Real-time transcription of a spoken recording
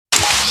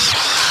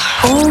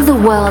All the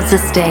world's a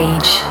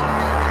stage,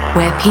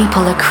 where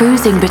people are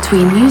cruising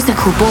between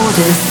musical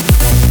borders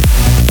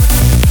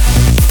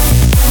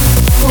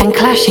and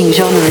clashing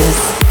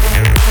genres.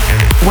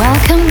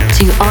 Welcome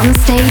to On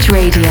Stage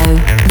Radio,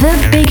 the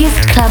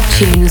biggest club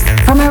tunes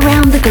from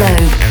around the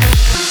globe.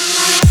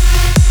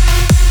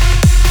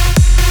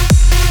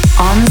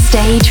 On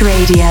Stage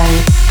Radio,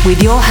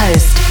 with your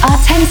host,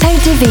 Artento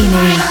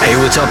Divini. Hey,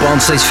 what's up, On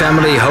Stage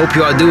family? Hope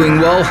you are doing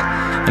well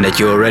and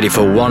that you are ready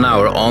for 1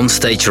 hour On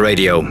Stage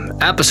Radio.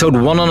 Episode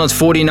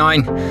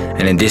 149,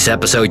 and in this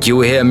episode you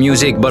will hear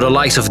music by the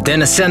likes of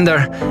Dennis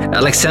Sander,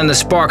 Alexander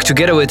Spark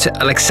together with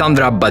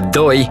Alexandra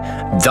Badoy,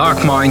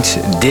 Dark Mind,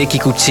 Deki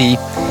Kutsi,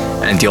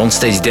 and the On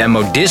Stage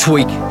demo this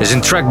week is a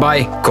track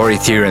by Corey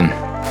Theron.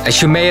 As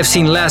you may have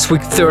seen last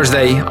week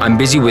Thursday, I'm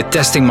busy with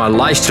testing my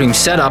live stream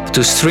setup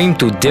to stream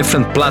to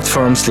different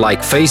platforms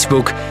like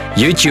Facebook,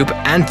 YouTube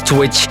and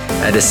Twitch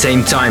at the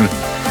same time.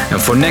 And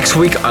for next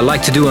week, I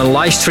like to do a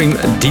live stream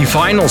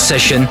D-Vinyl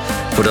session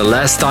for the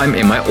last time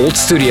in my old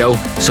studio,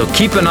 so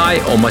keep an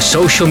eye on my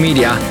social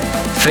media,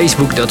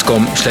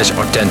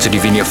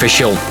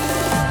 facebook.com/ArtentoDiviniOfficial.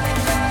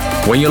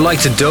 When you like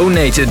to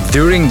donate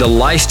during the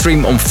live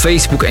stream on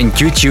Facebook and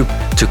YouTube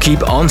to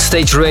keep On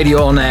Stage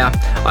Radio on air,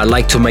 I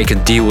like to make a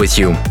deal with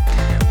you.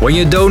 When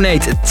you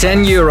donate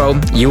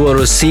 €10, you will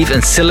receive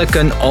a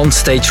silicone On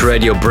Stage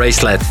Radio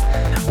bracelet.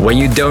 When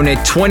you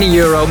donate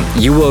 €20,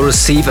 you will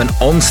receive an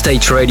On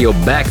Stage Radio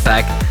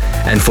backpack.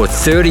 And for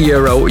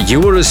 €30, you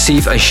will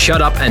receive a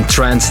Shut Up and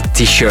Trance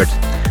t-shirt.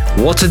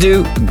 What to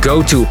do?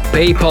 Go to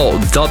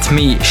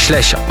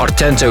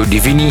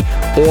paypal.me/ArtentoDivini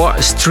or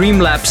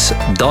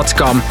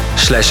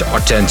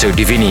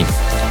streamlabs.com/ArtentoDivini.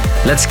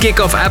 Let's kick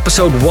off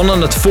episode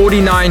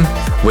 149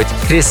 with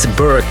Chris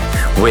Berg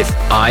with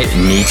I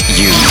Need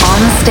You.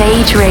 On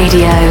Stage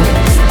Radio.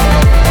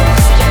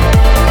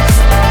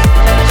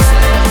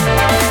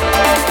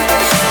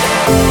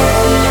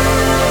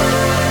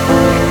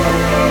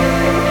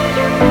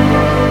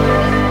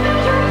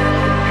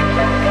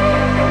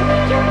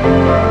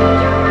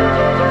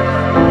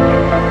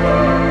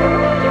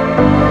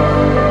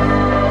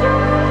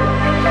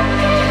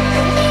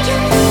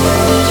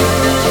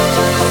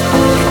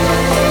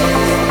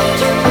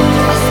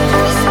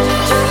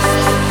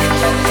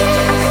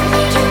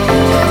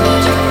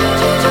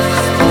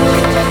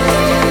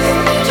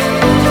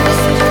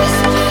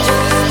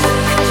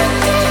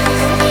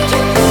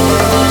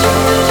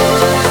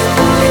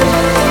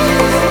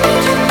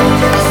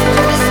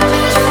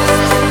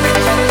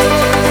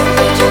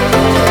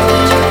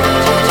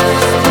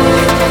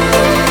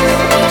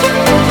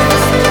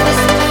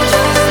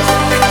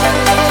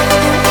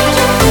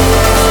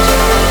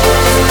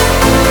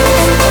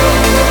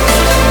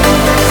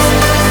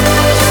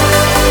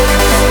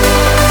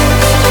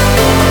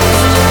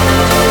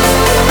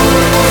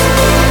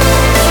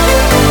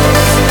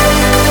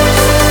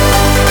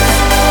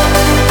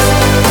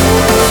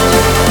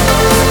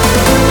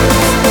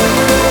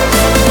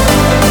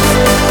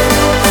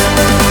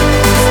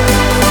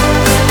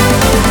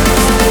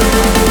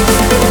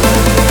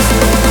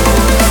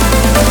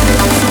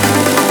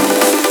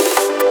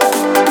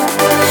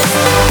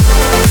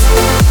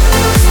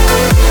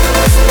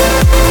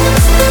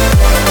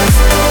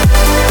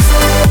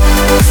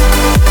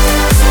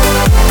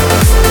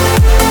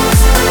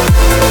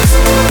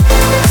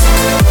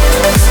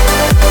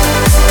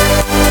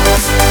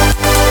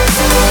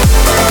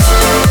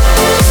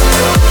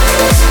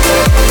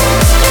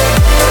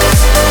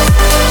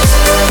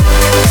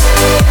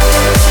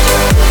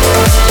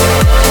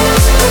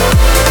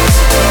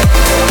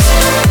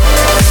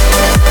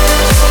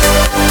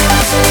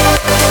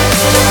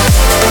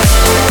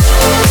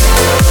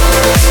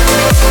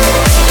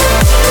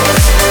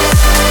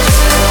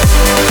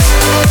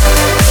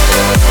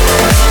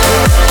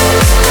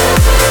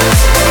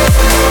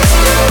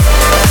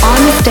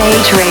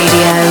 Stage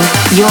Radio,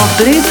 your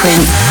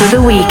blueprint for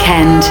the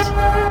weekend.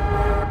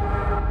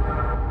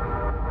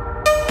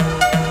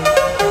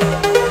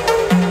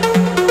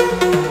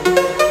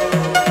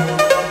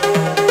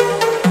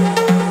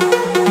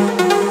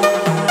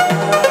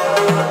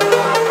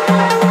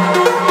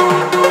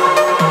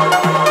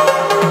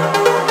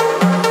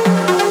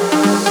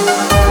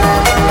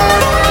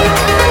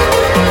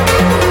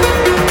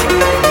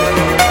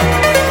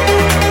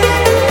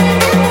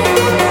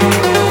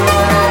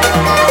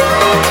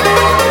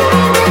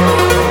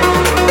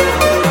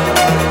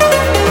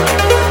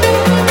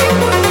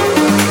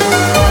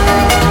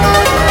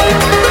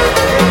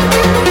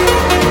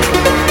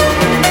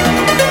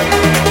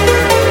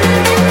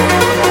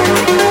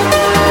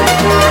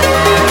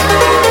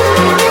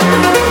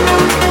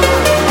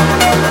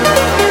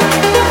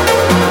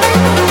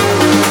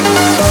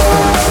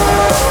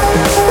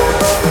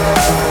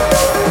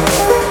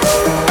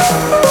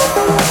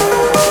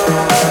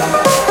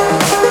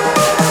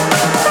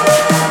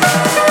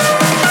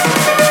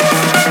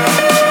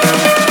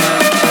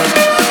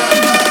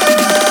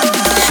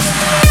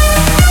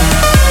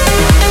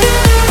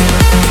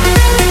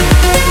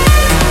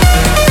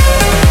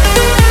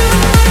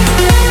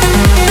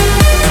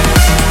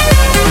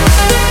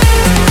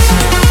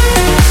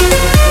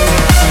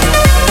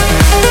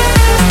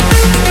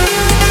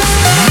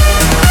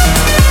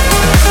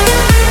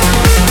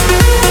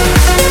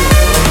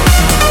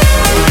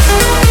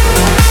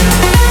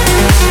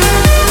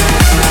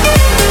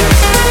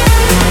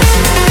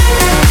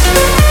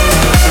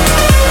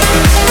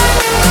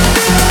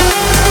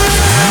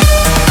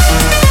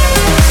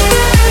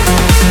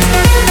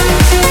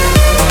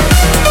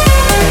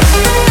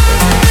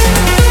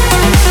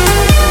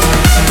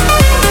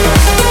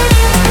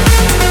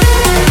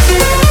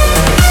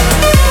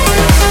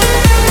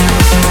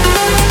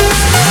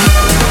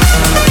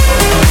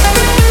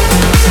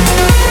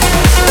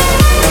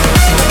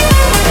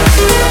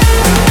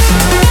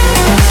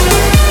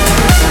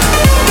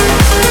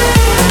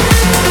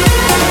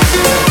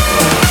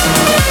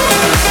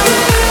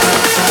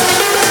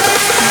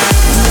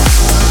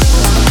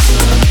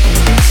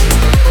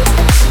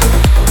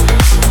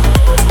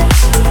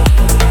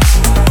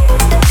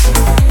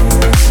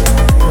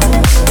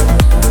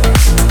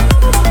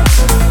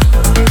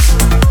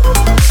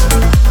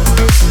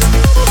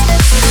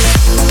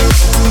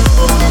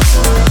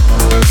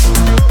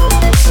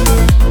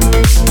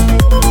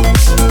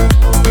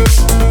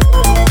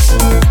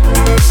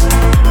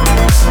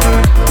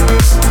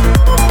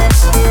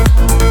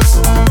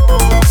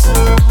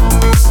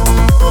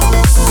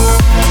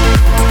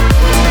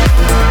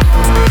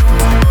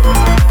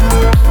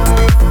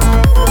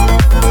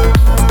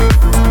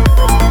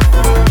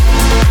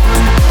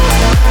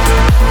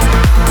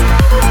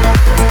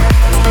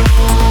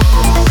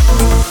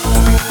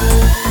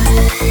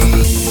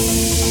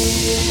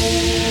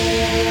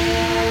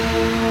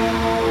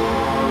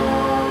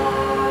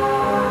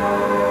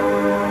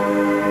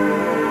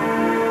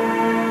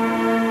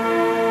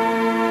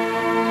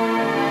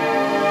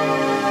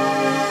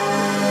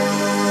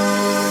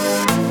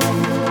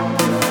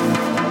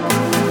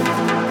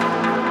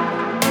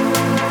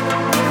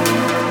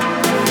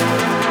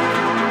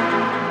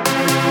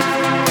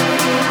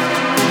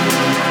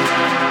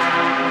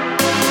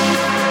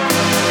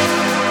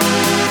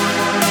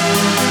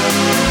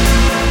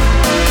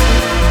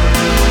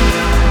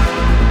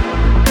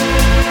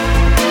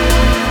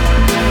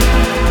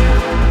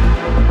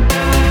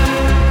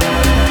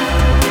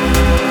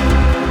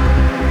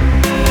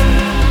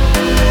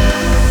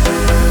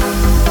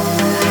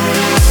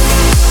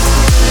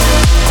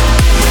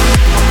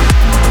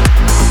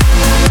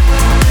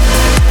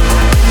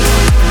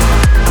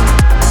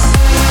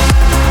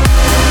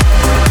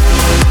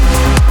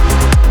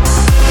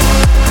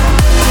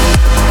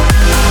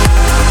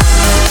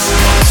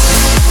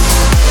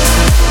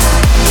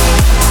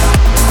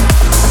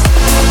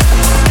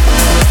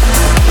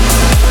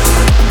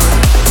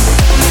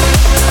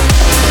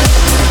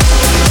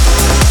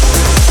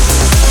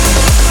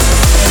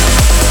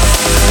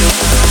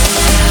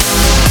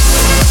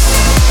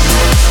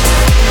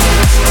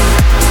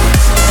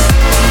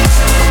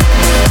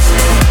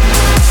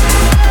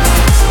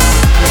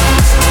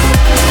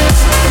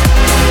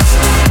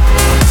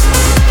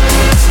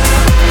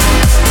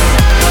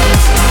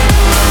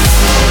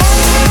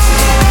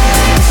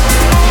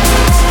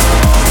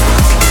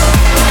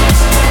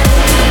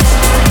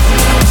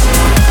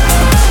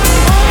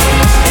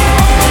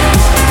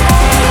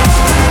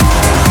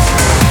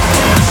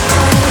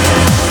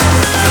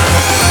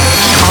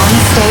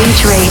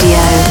 Stage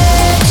Radio.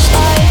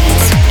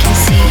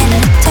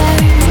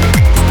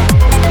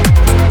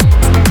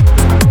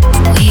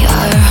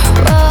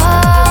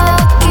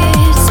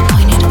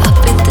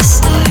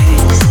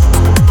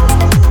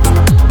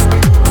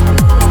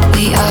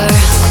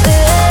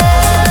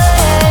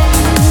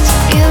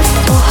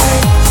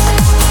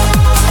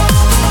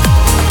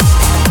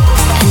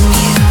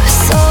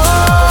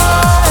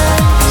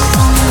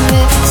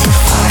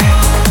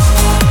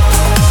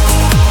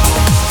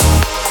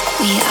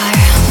 We are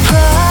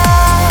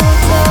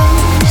problems.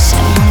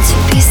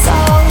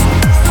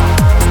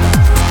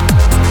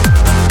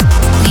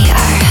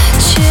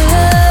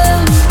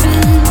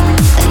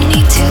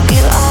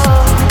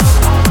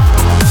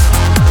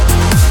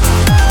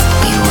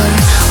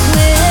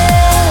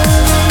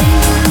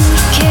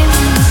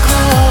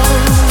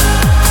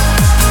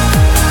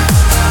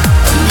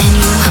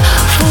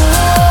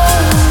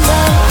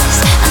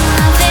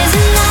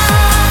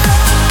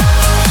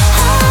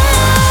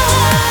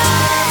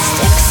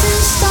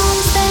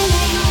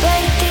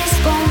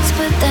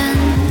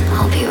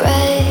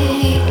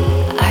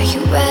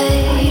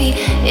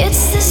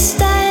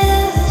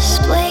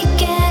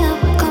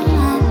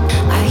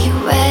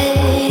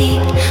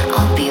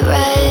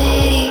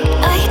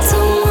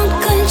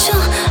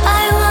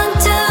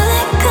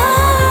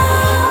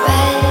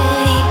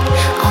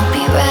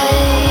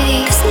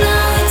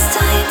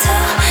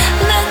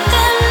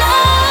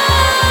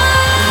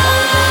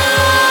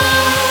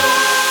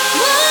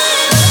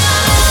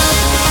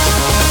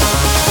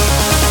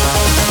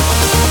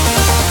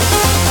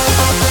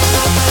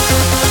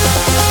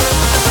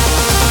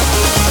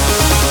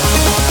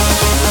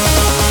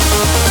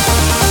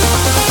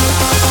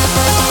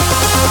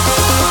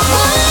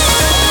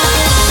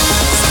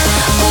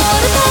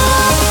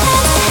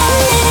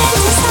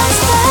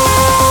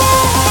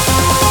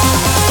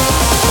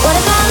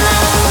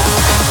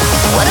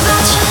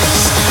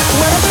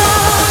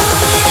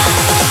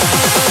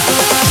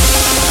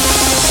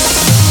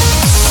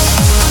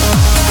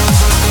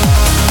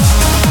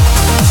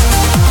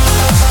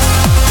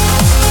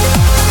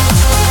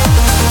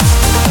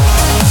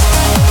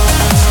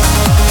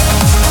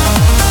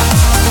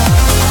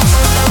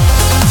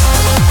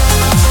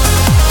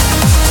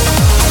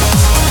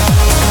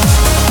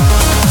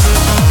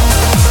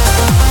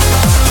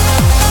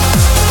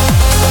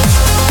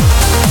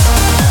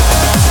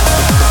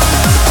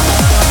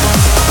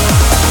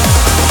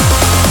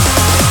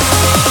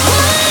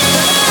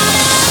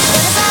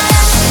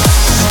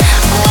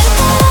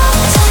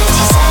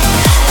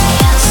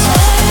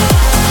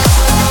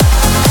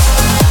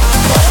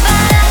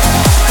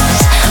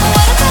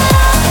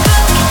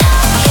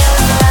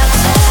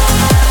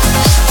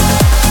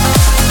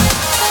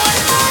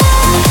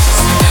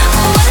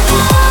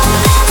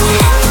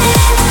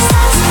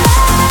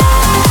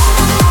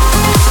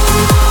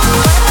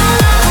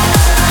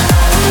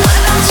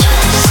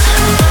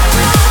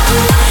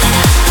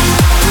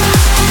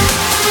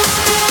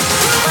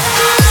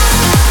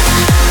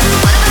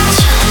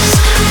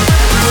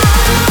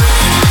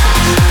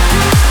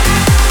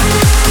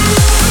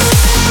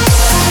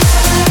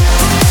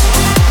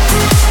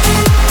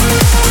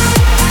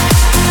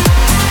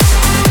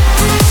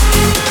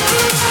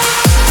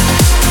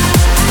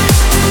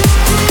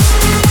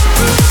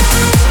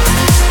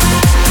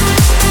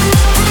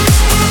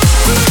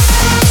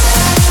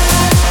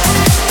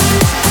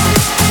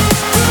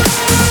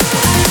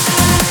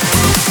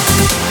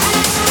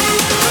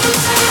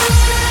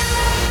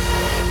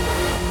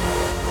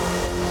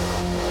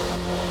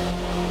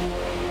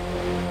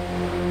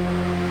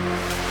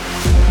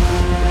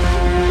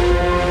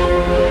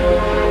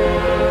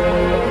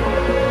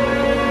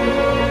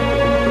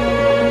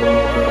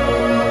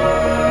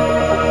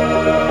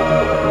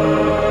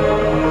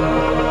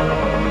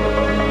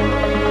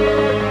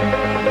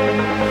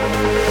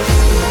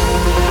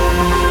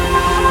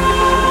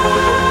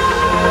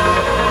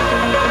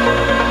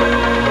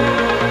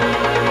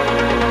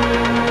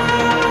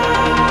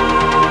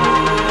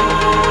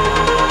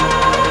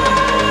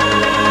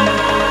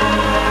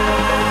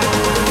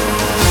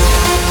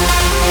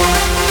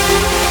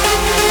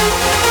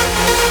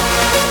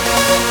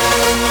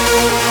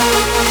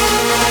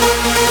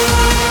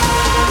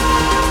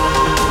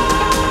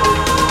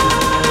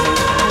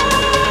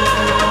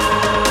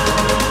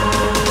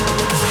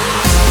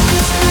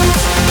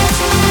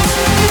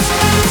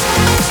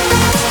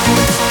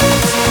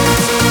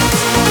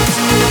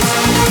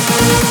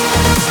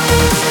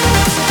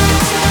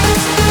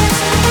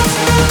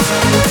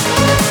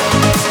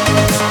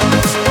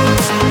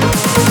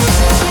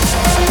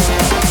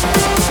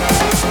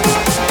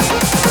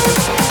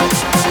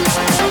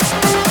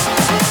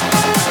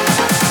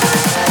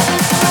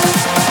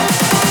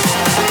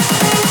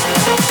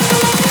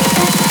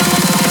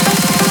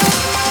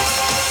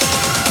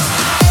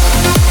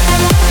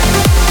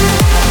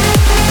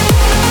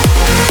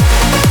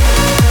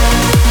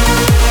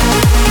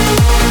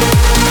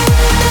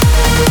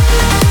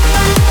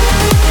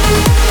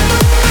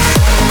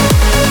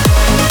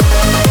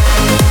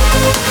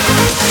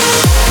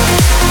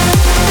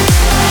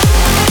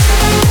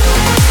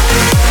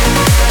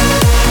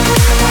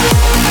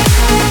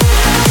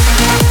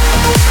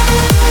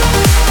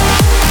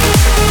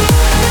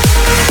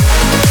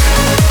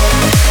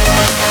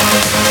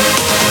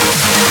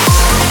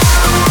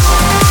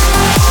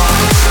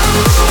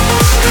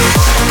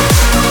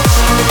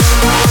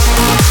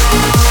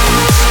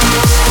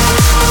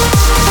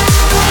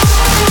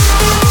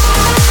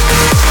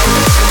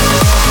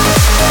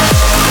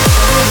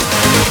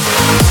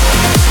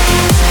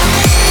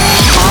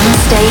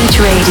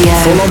 Radio.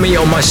 Follow me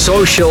on my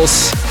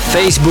socials,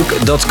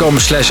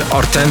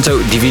 facebook.com/Artento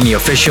Divini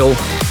Official,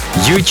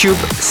 YouTube,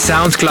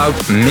 SoundCloud,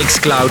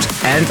 Mixcloud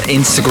and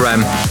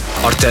Instagram,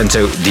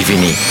 Artento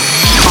Divini.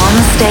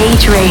 On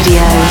Stage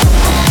Radio.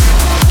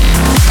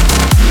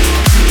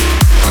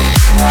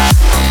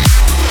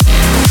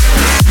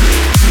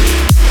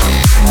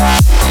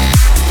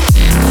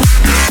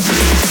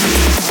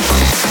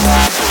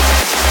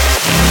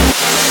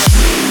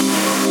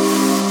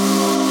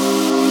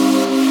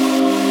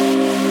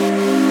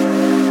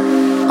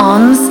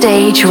 On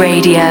Stage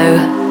Radio,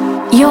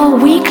 your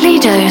weekly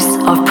dose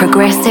of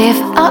progressive,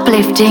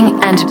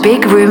 uplifting and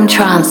big room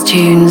trance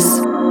tunes.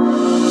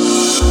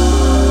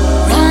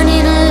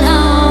 Running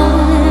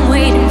alone,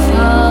 waiting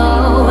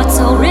for what's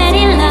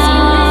already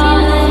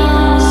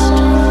lost.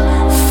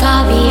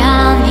 Far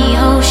beyond the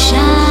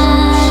ocean,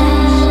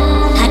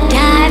 I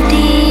dive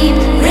deep,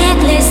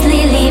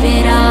 recklessly leave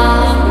it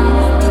all.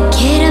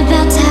 Forget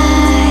about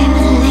time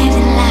and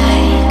living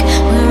like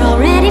we're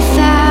already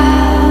found.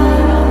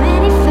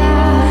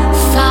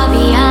 Far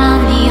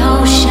beyond the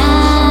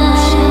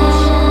ocean,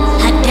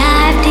 I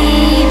dive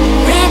deep,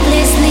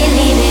 recklessly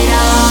leave it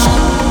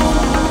all.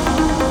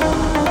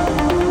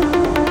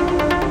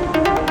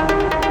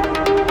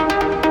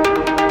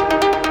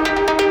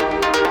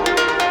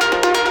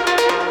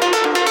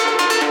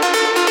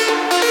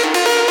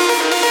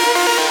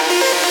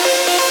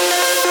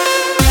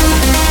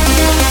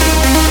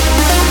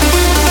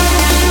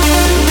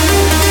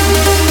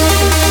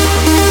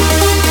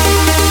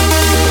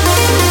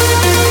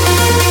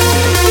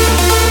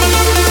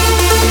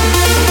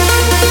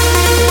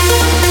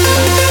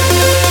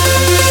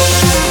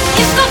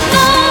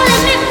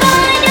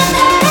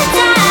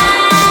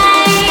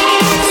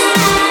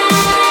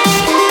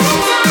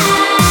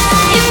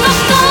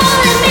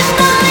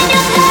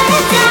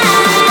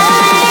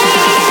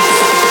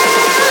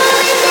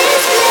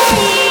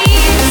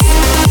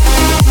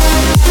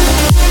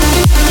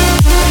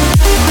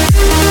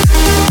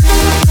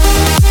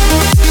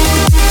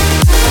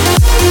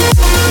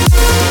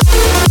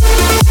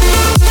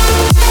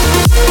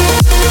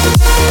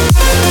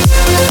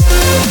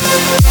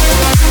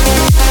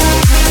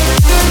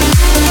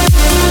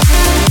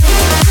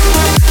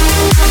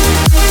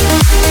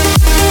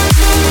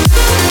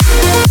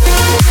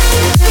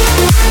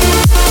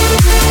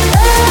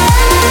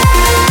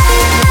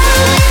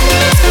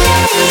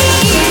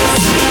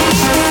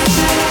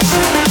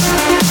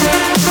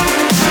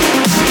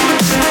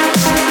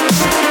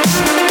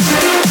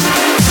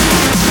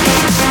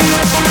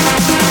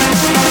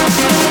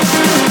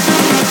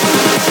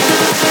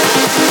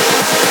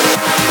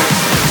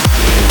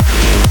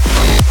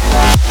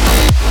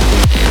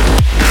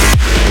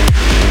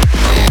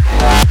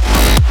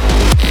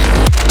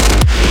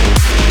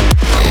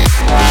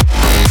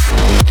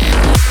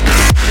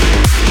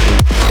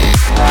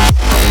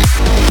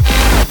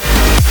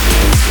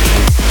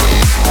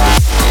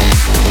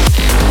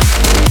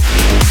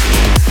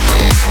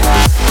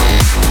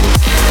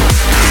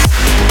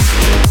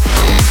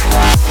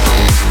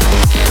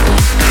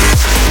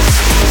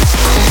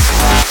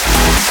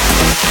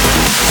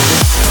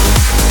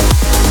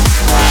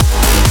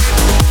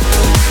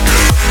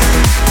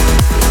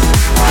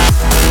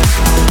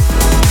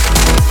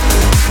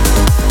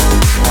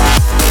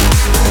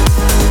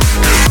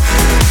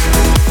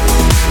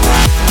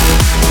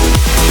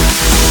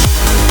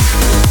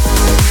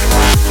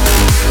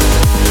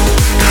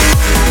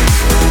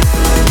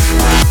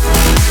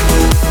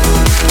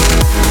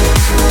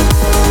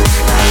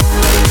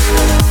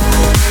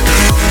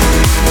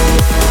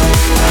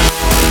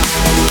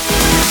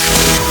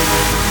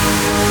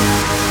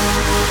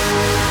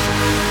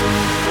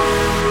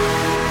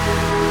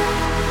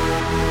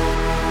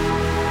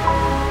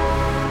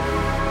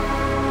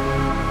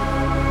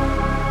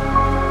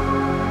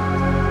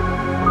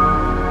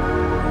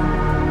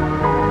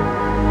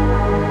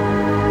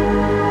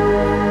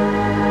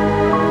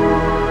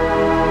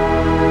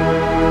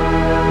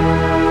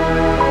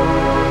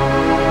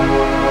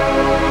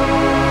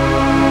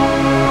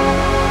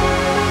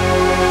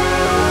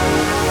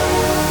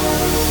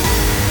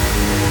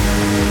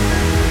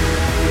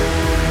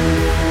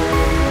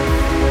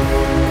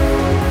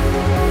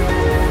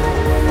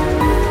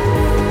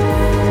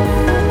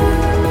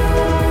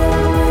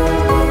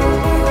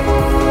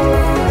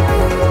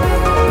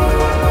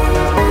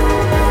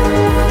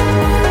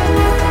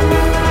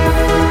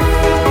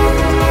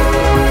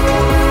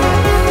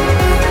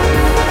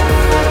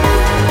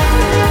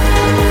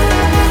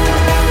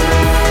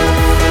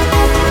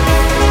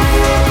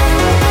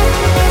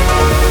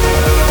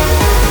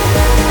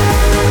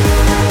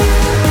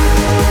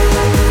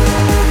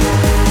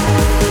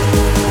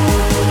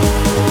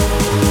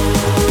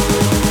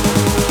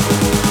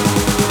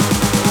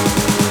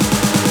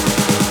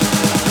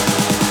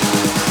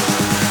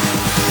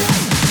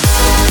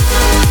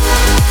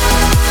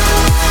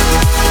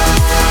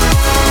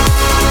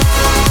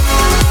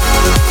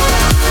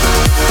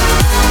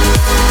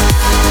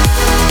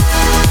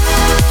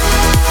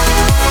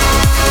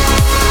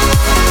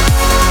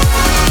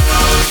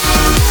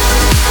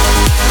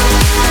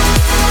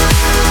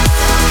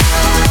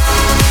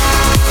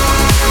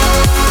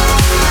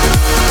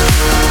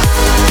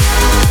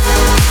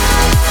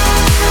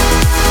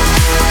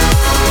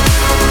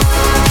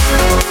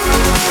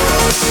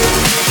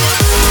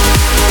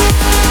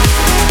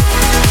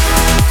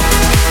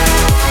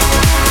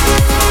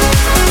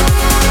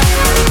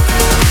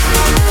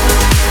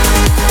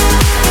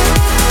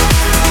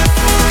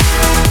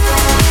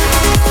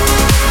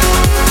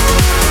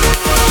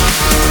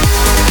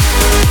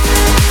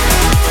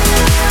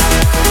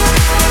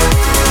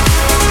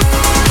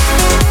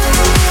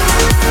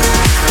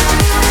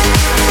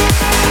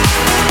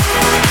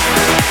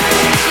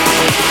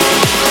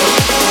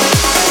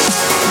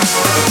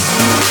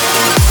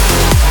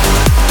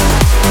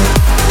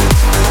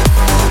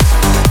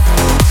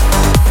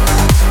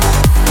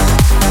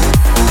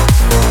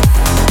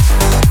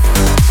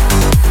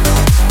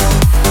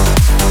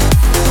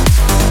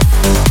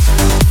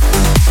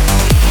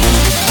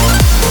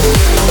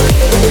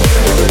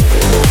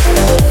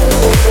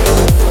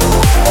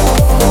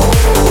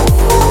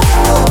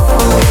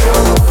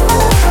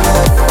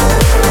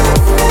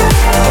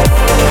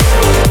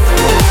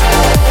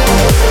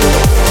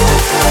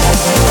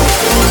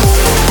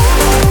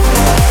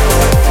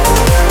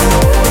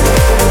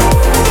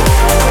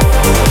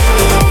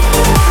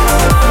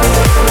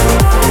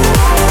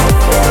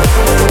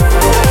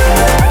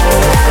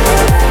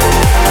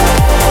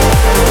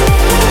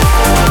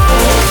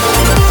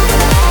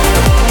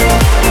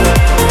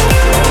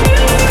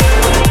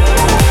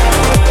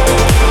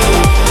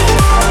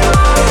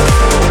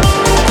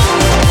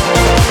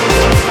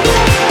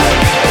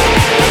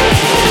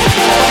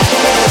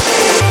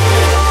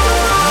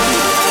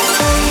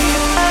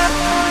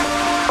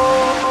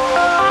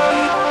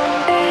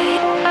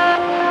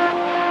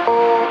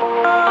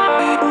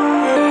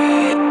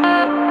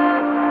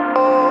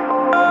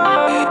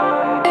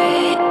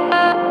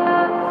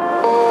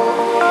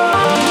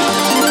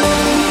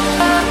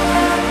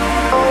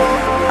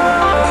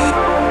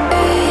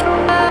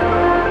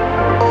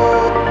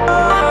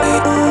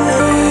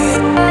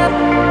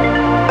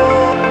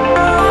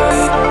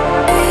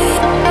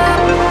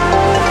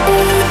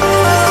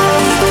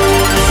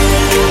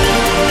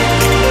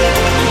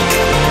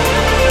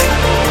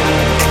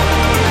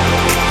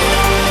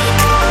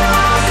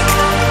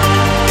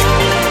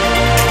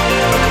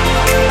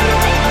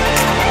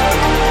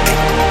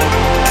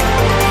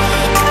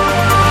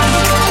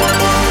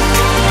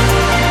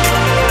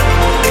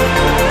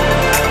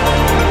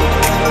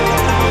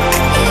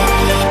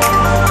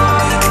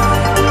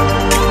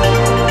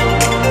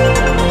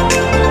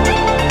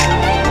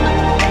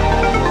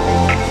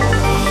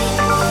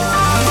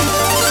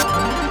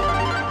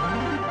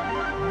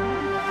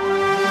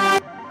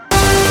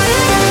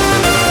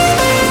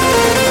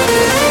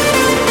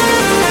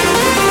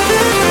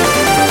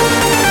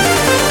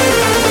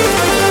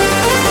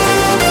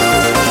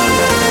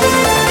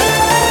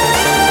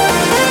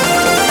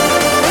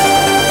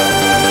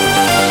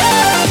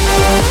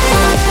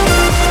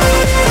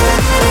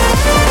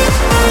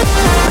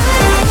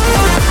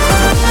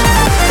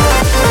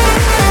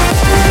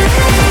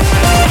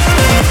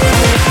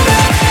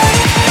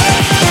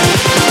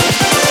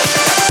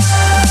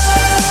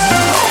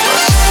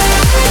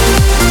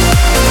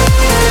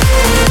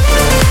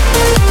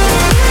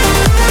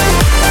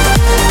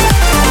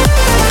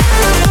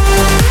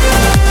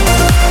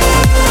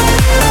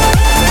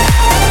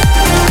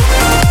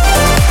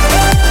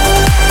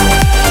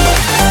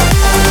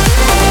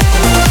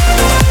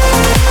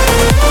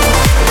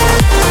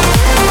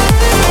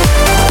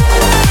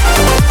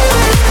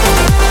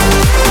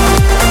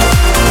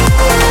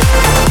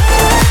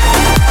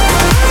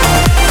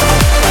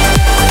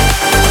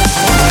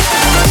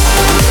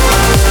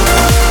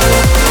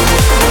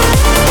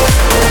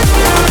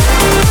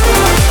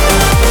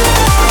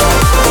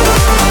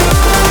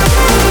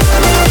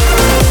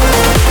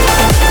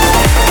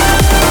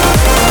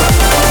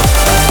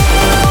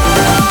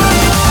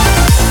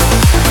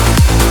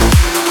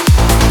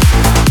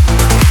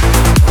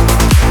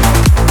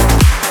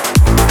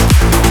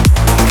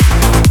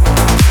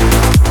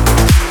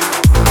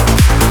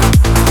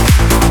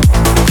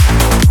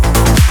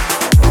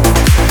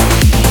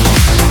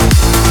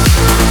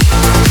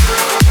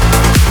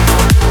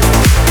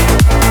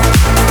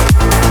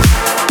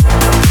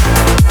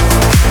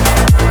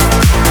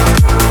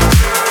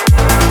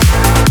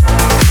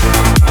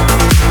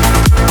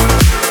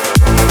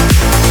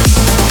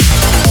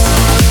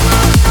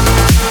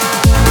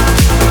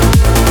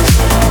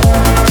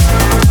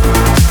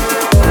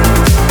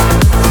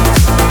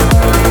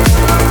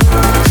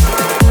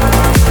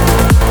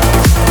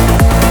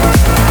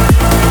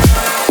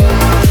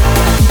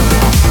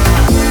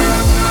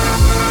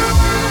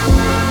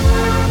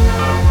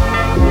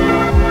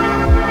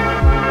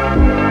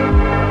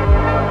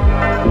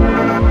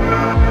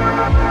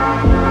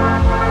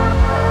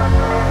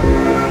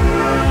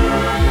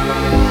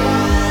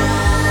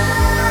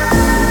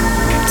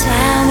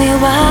 me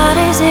what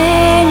is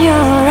in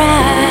your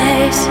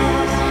eyes.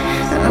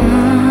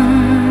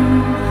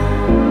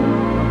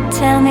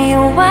 Tell me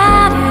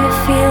why do you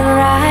feel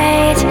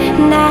right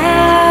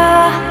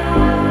now?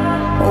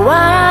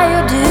 What are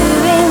you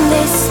doing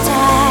this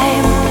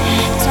time?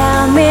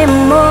 Tell me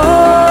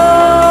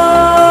more.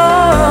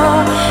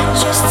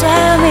 Just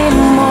tell me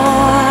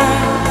more.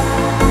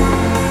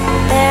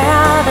 There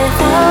are the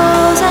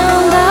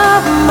thousands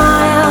of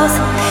miles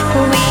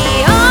we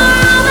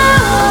all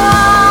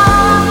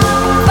along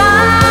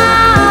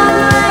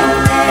right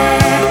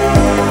there.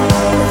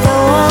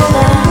 Though all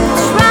the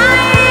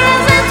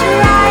trials and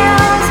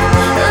trials,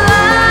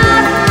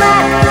 love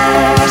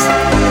matters.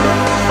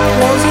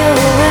 Close your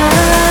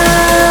eyes.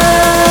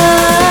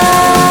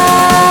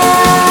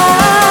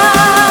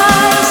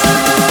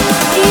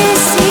 You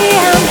see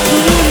I'm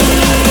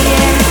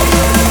here.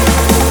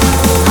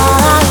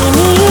 All I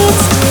need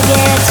to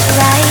get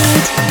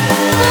right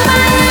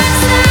by your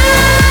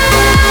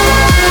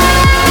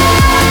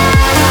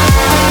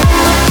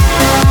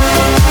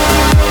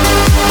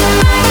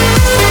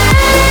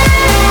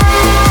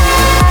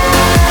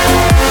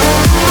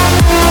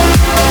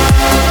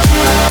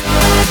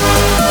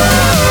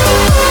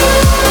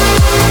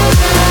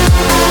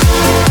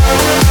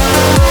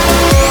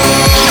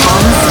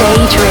On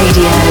Stage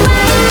Radio.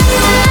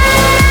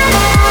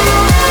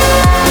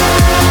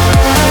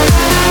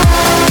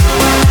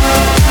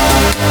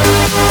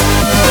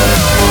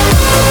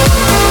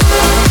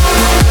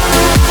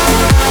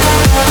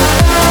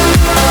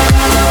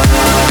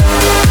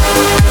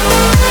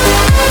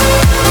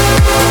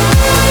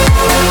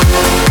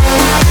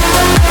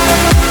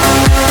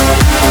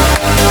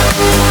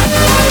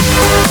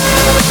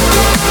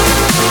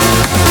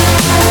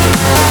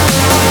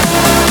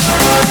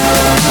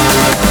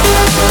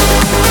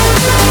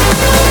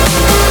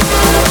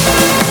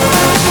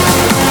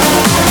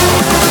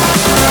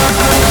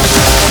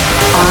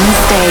 On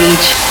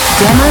Stage,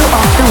 Demo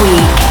of the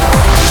Week.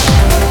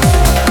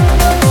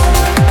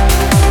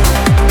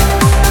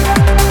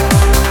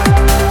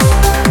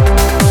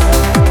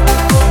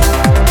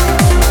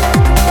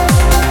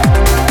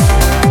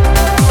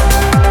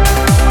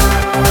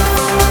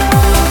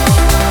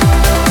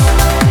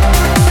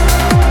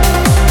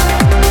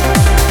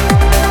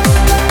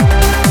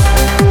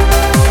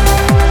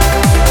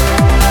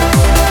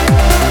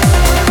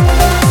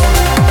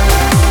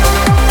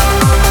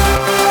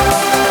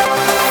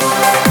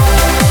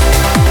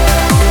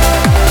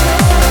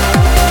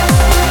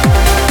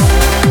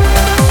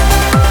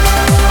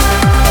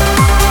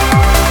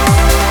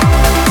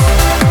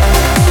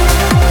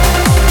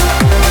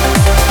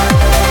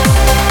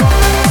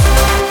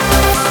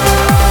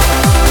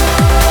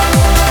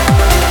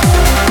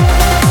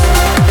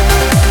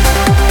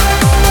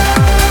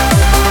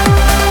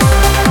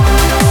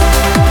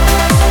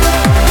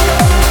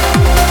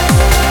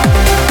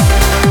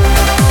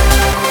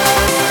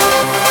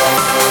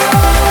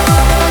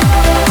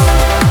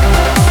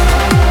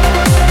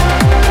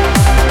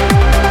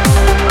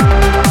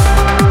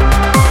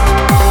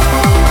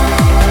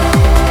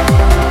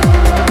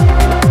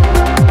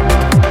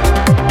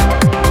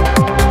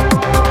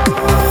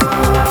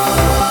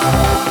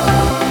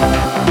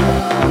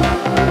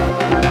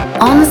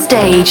 On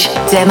Stage,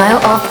 Demo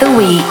of the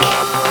Week.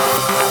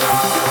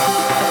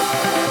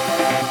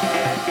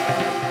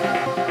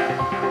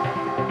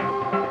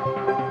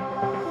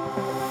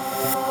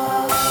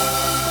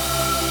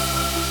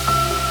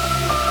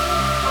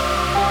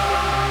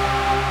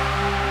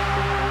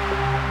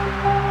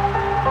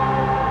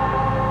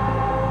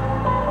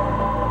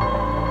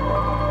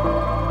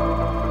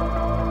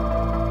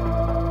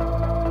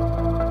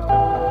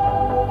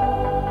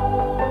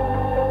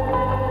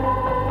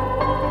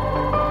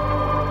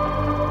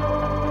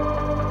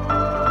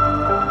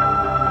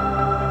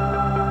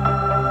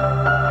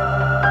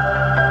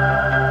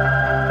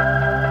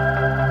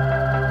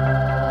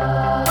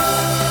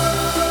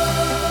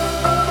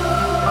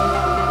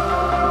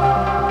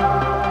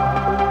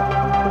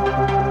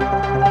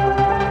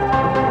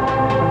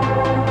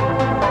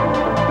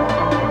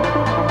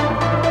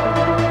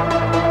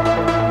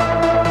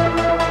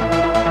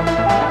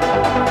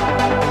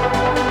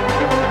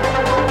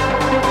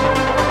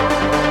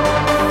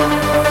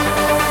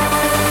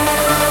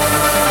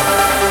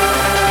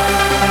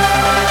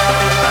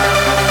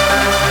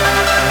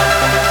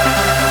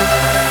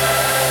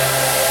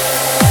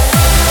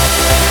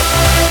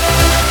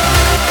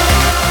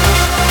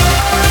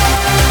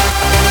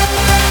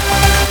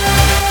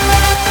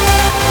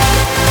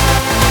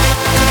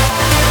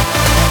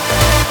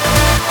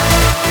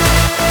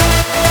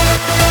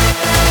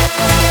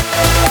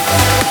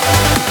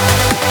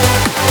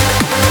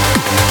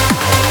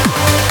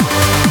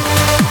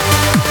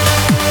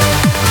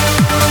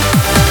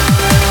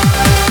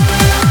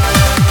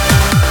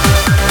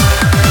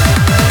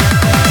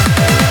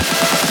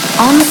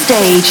 On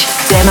Stage,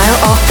 Demo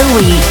of the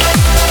Week.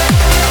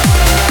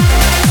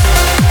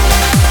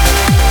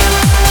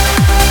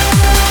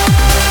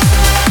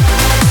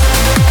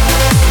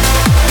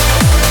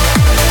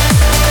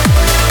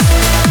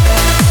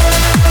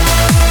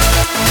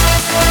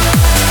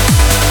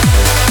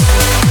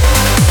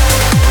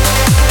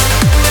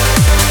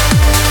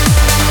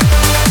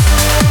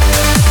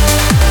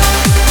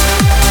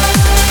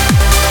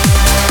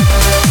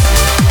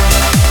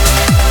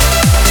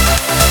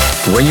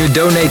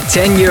 donate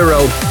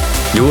 €10,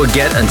 you will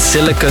get a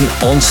silicone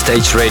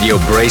on-stage radio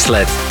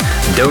bracelet.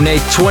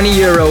 Donate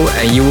 €20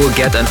 and you will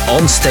get an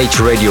on-stage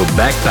radio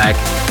backpack.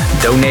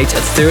 Donate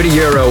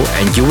 €30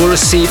 and you will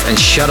receive a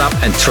Shut Up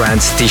and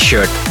Trance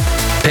t-shirt.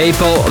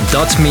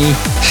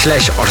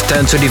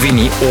 paypal.me/Artento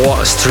Divini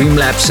or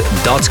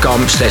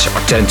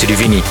streamlabs.com/Artento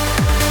Divini.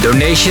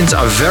 Donations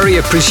are very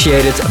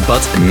appreciated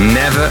but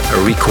never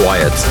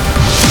required.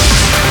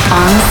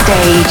 On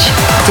Stage,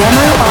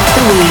 Demo of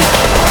the Week.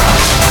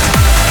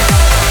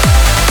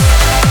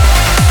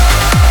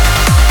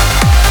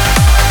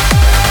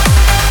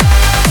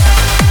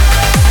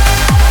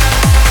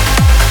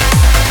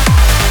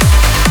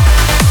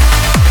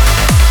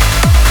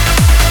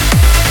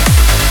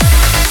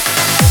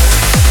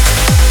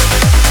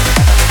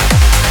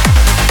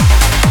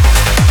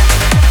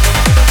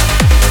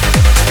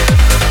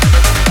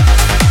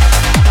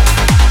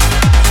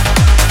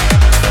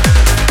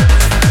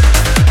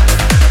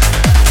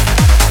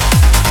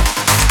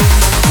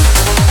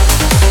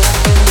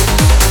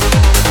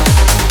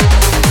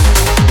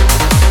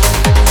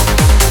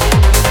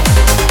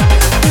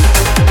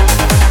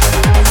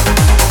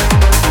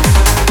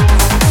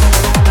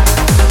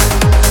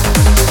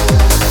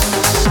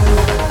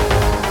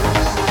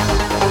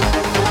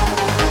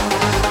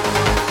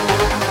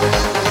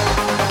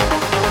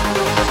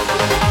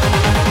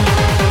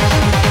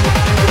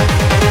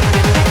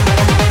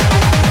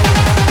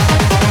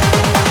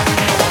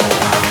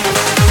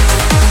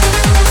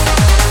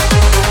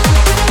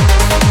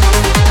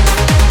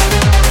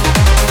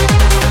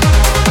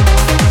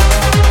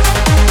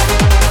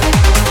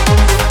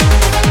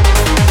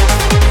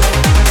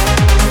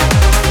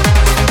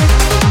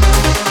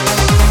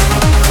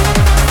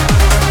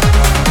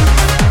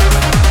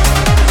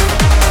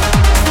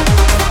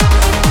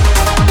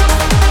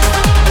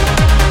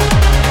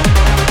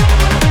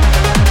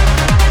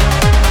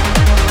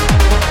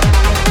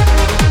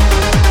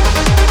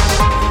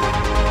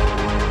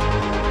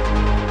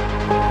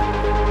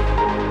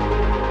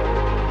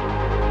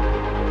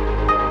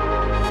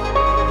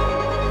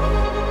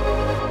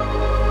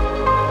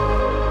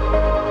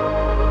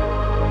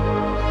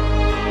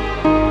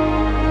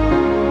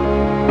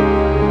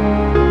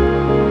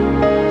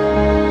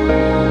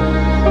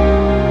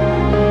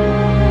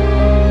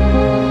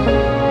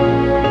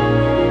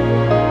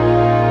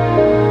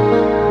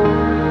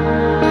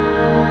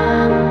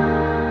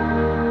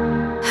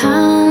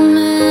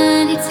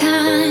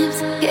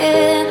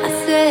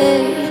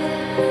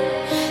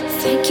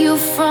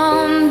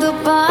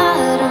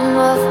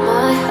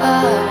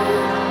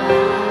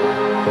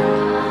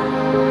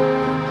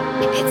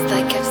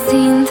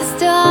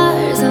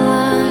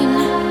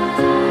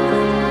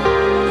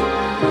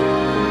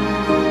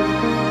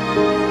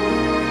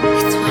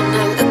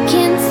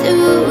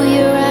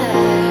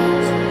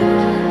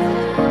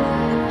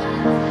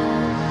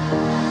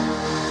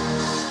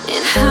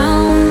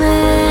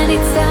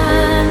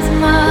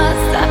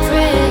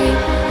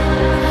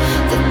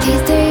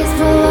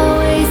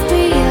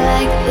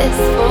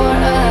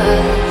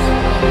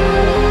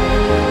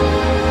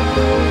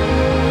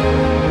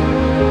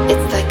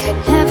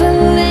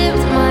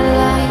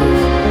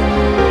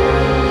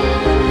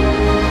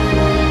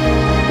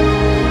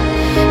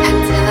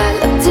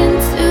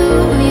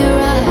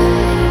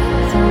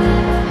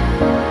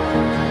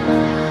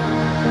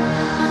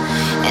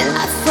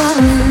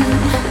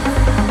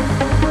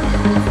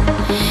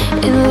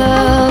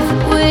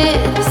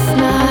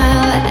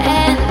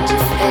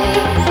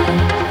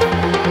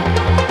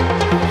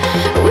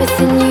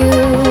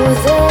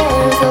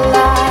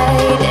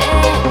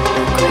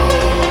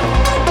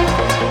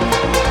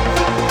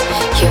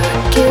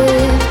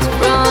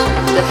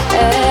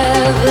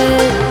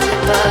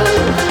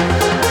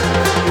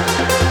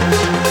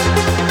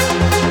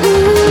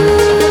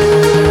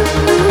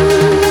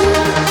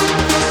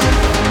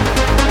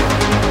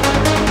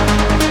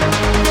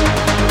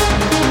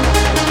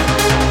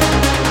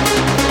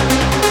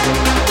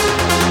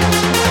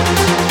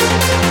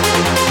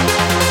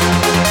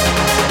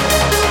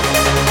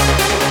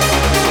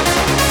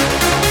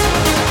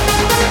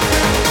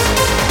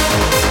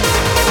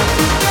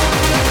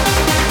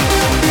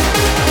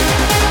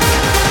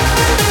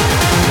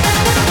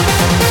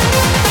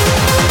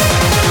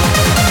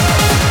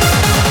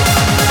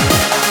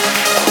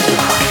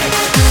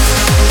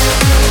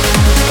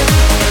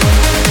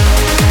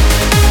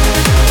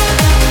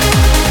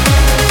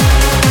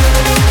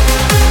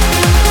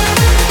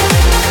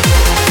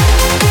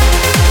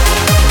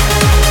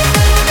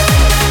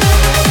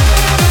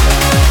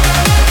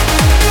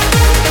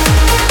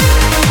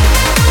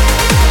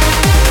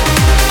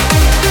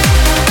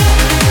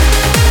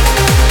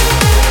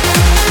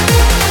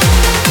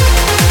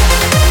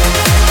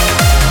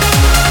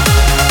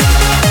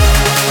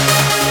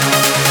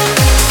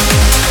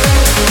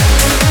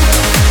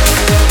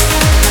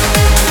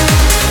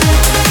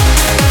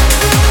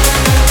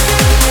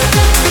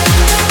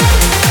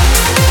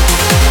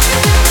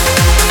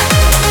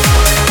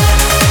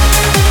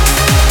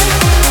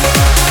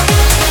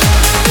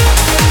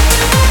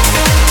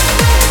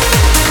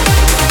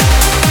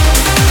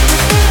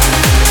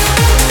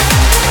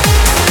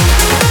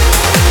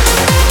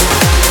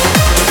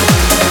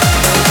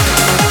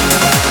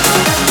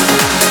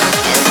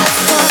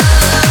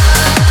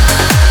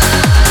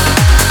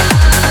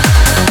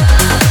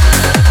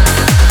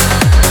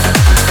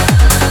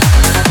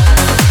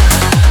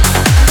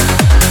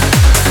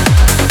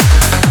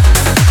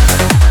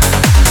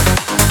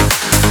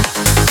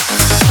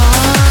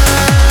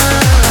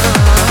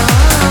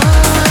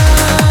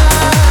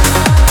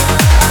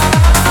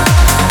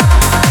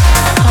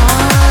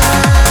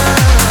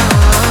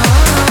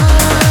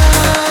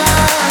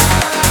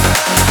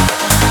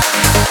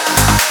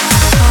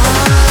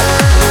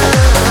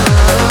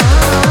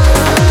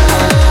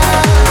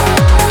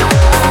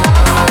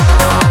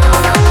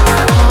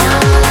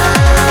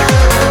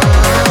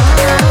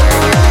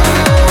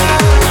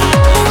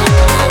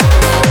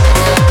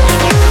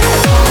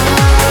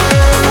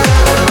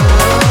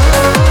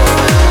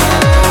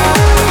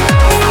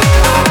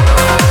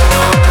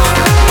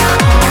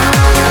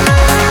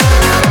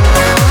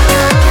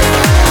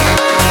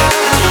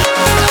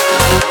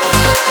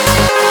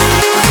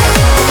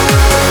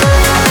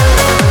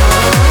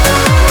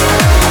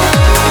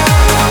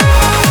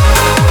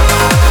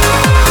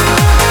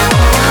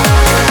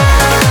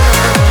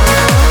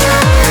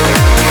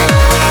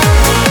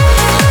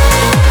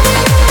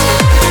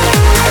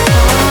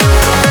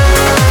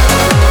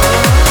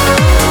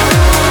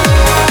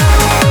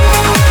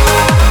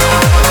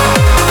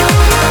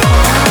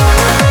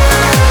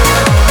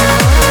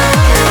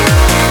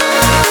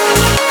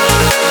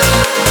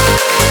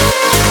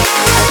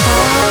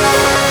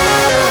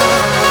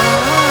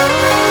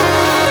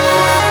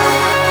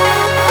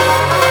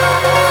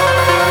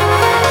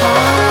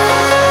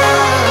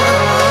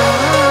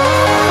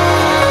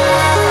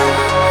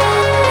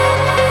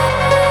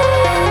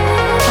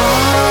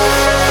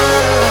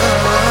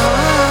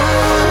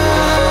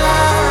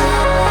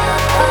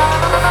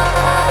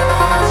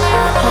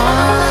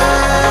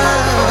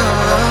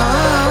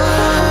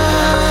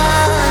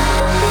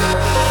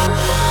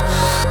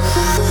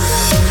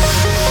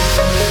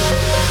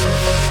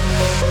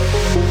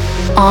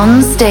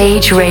 On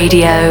Stage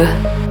Radio,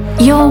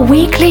 your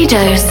weekly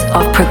dose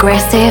of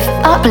progressive,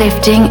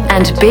 uplifting,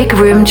 and big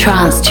room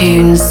trance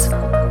tunes.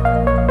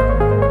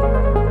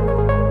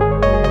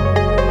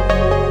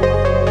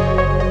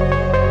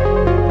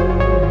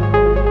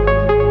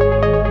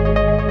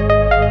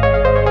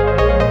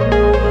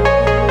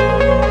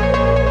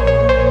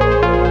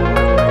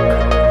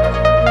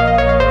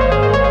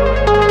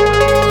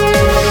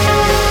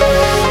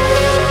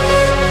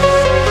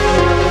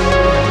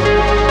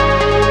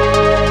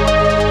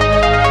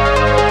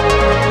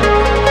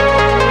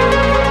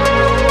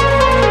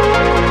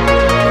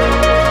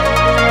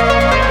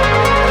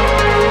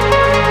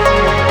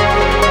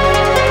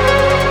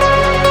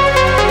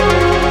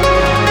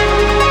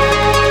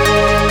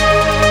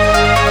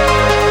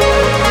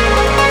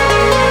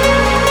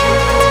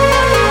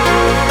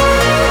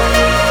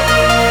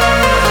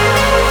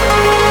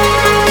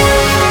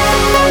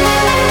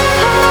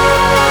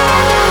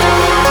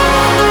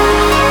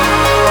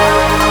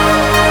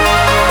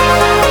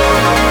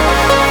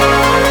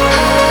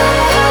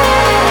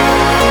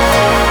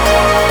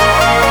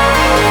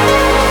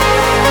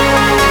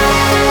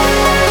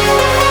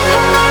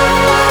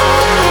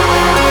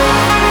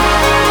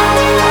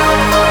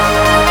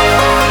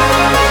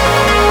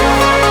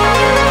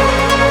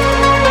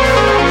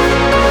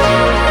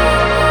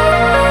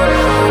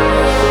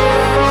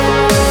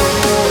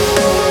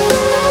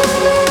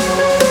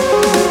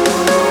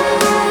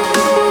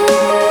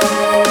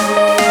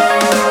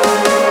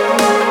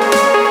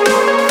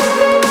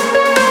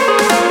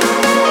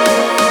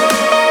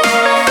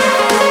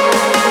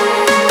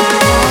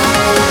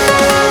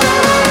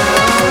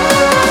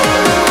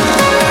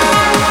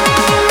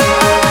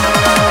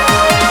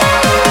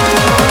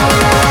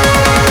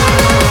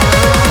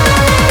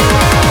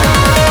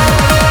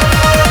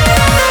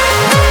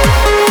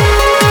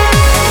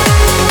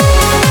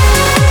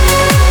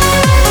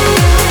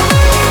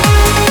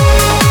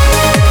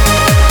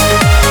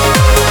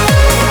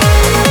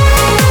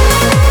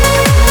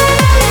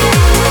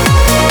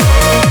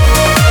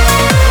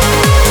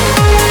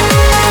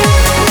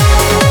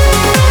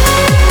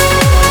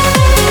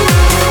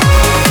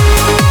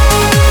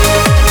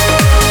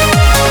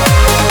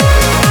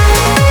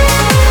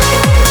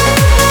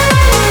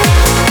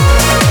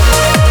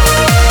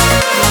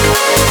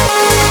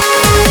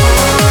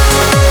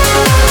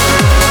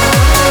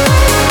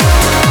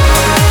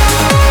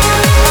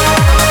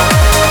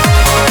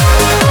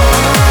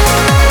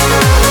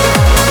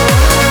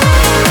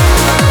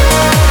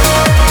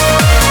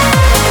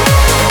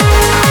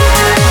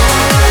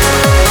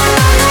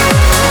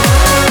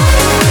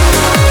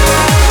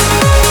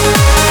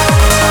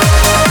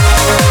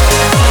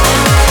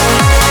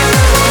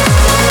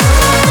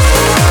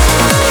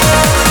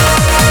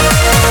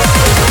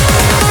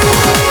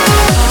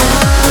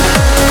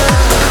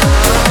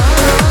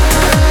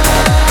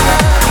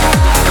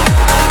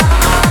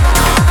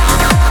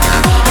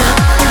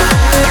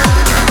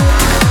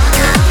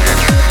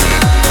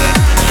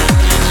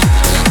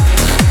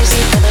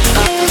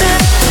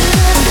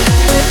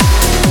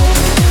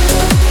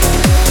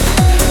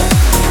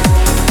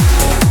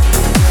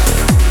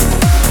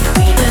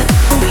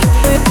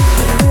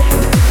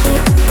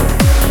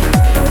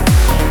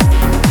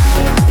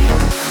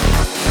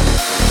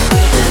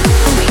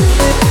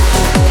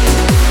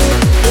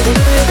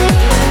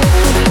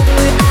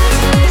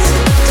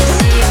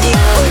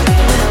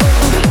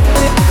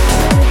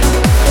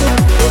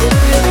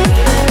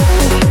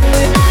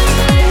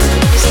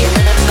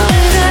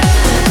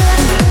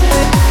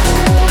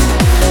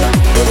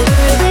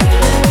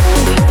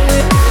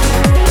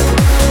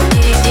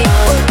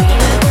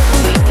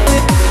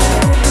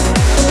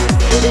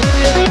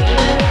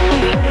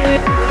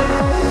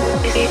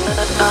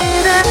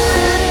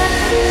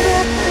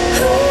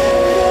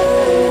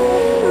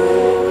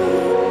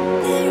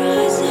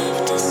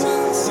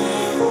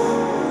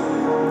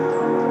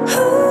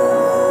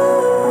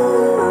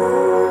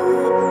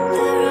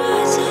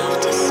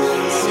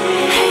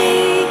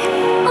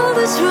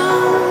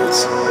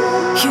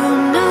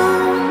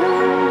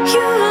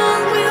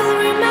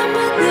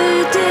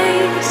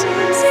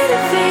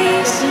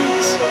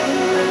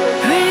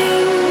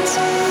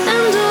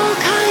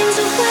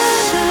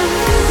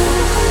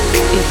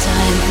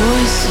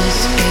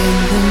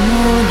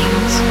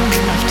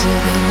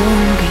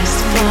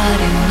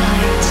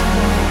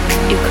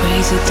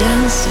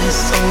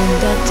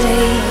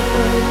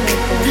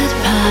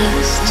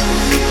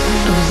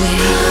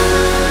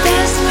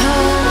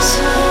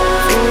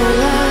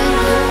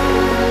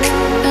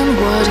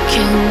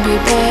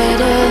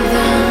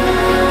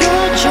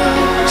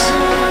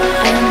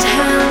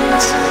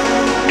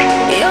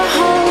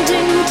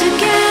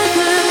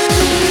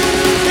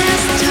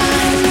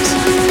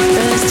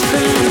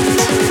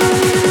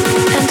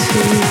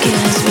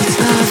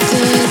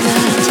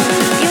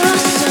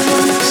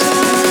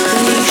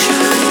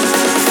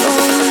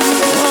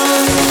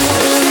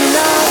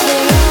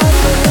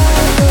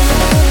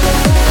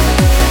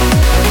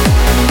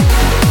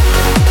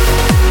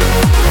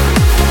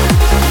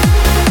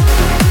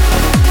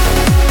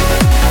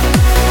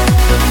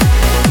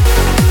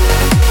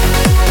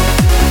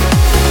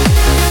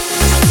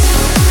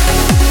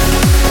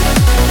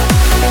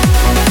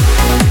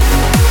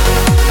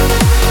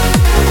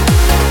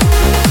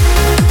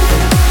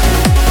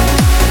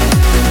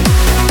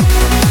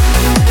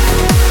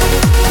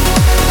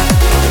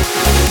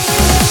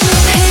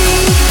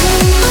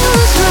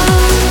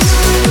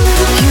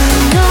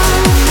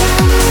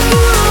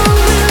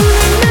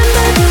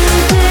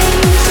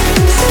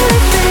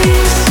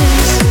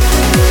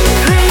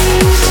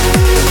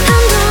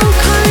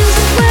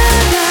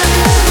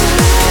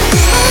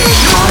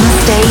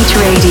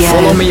 Radio.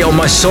 Follow me on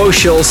my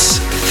socials,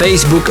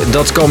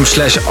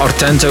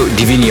 facebook.com/Artento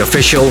Divini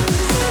Official,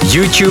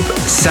 YouTube,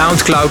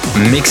 SoundCloud,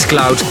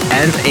 Mixcloud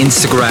and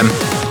Instagram,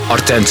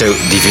 Artento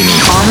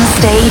Divini. On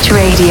Stage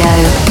Radio.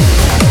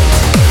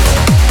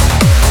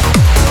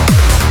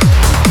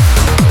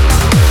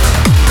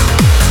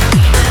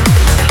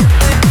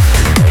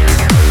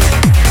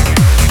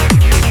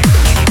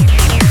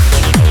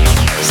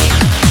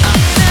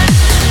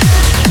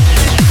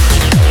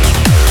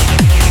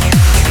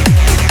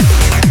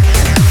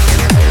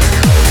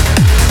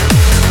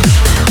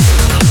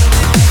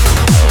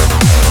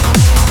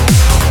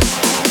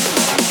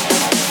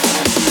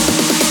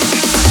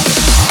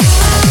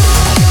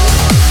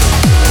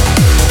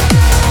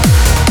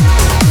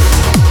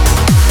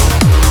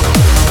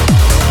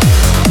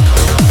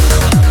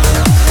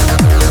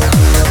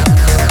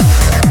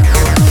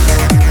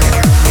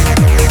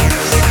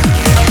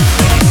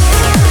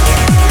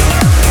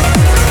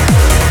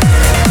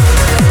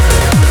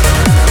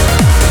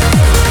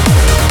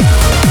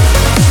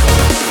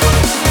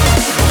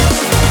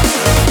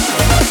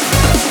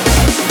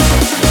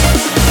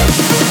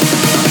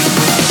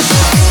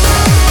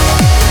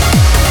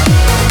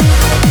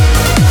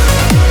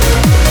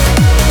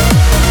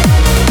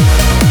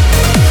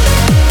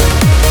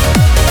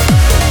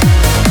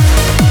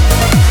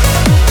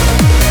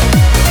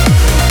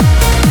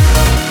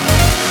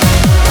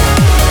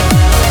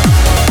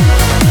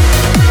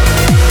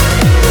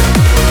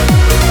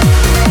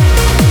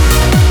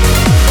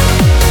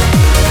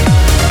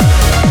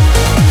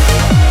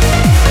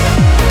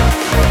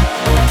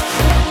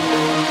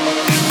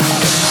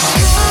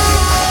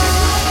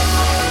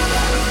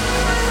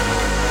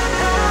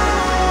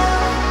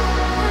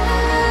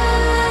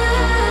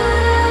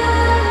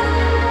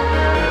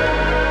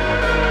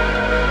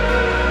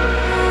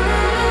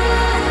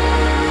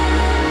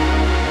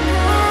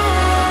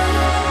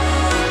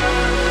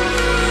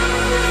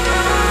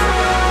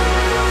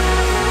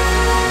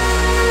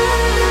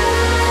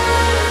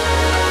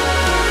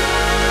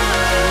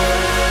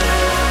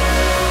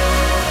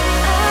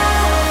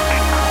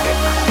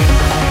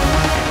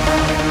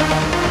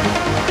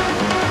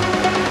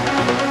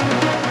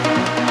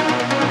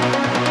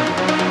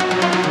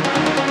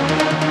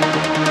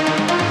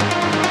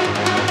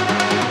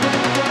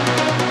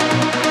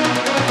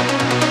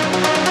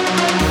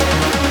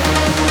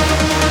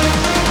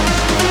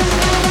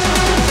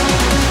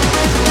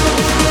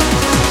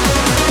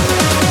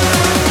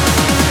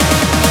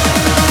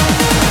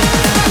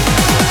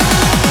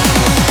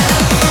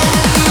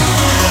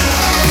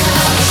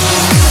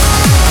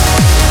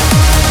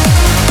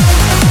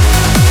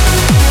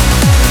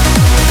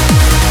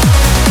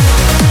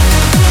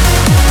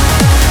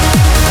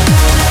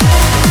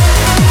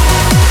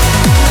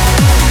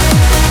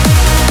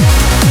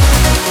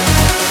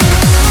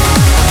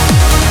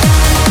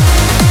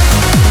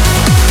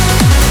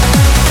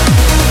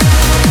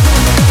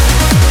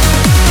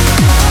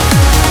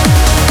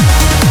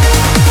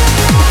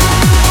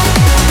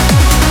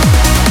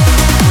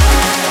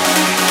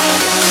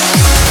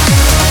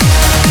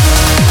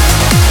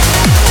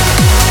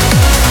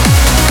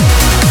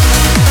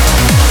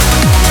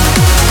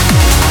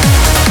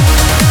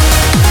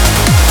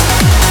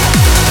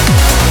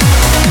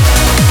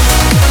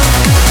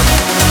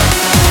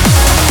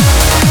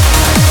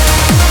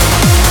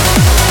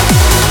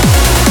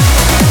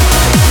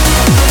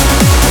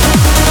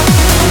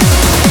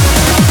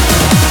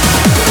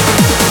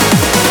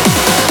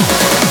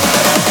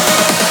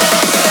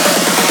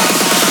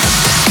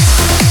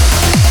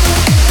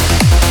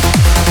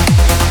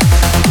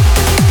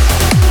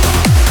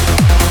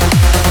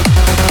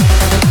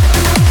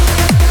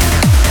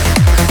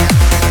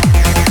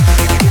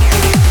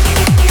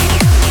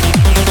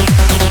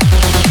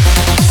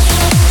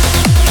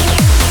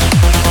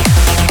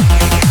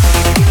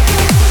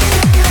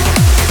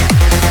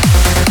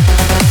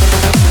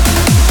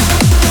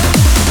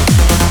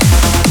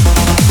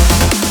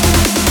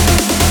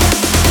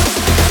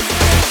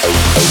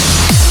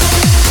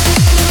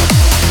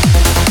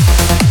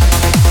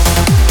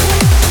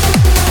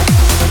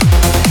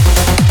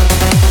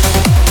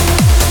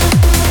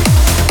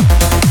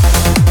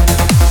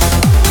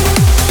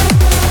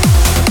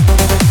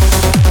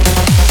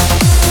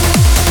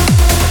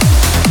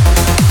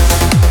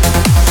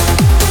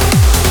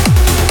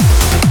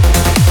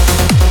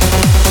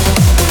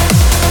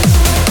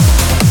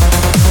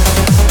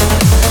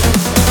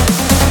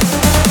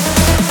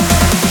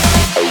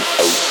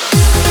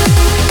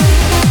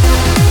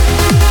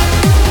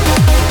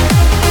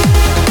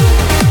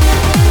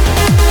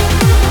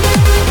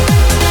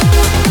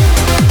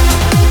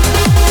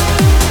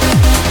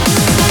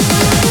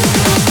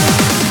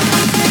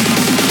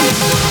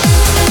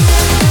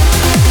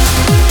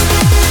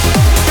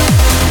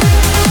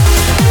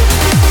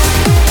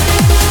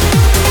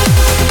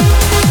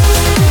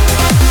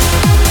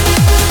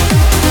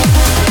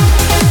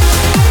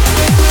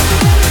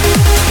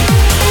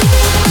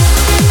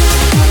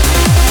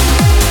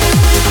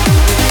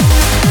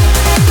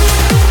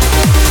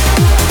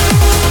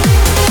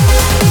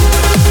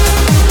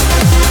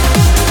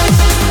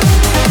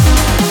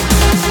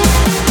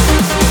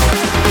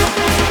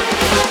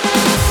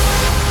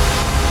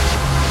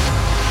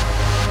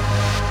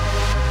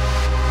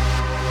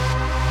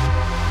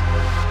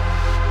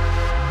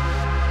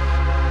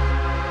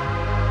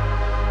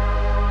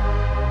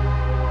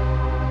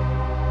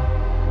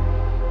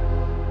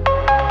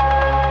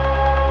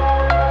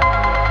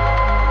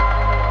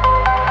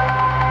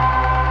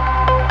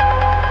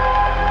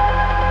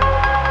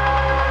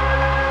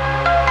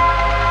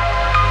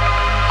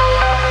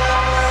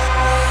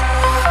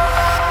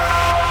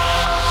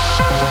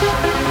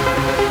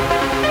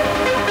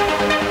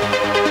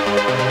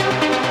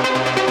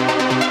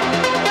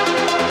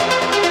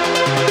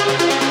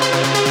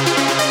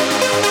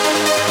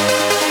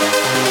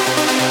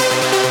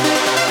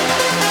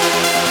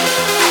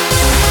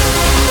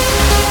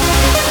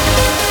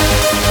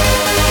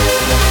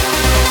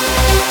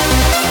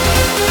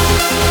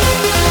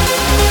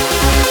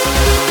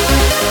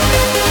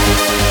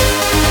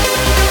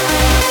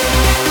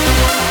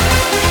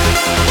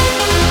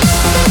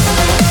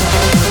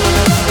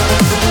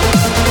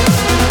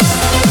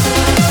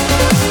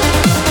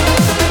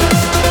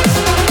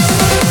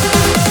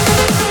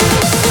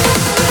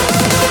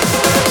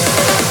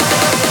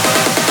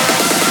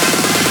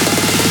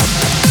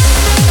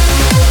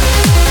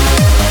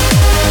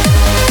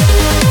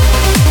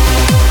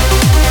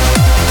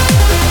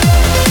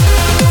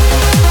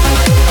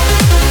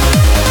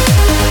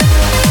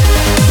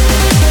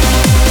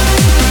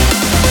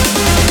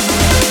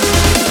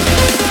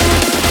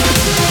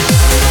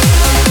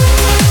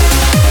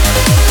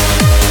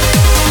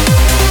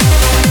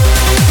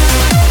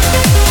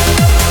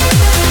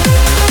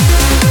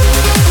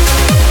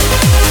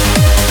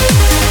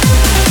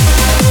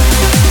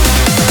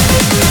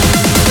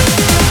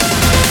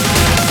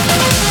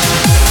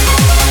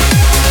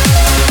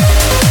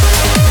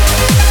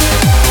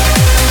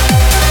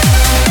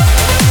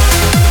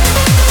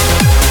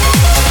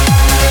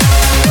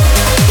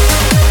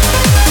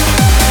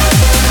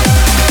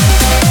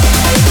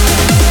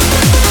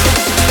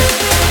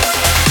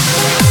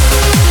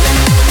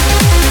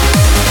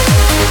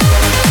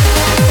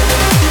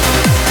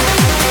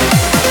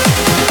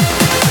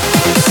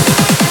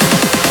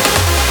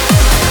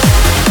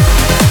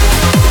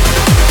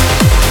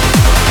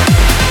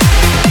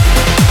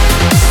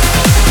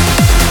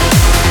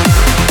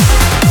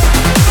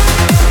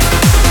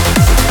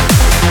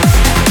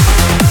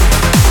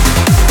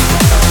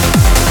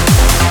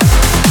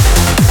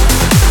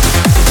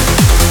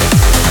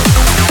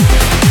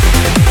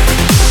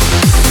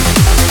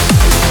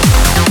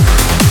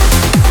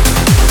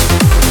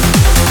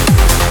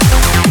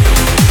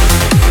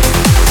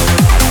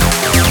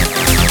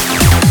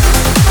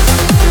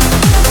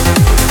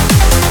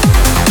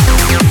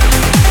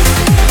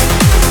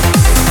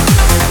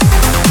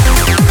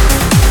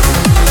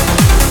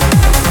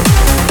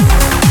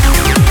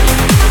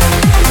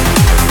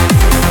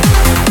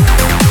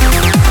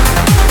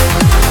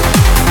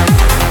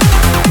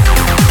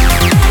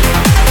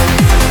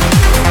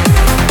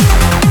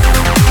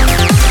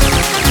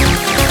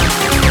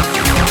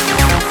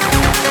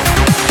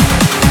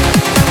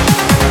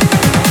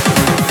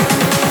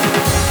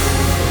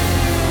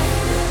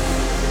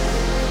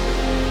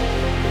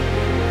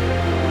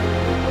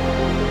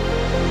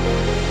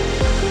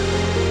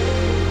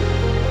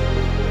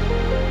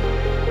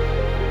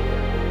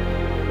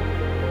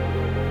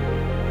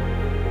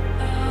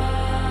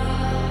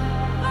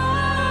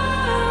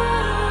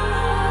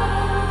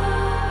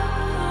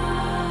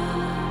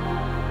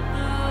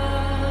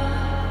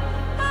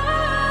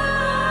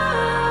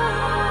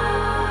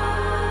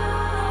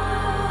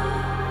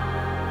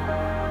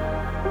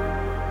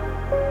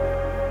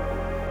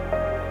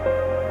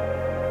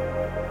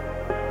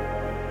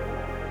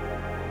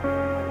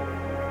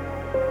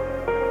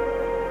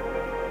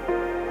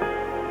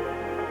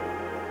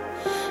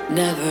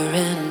 never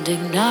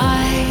ending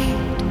night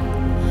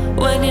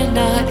when you're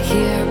not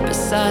here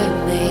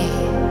beside me.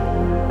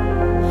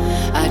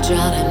 I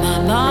drown in my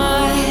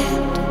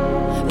mind,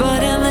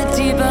 but in the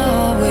deep I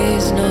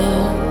always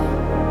know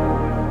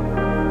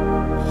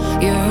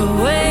you're a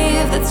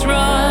wave that's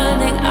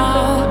running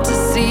out to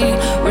sea.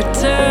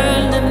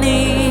 Return to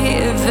me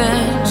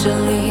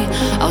eventually.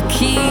 I'll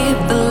keep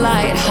the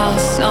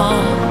lighthouse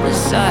on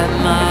beside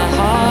my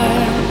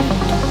heart.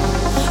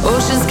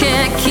 Oceans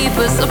can't keep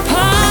us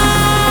apart.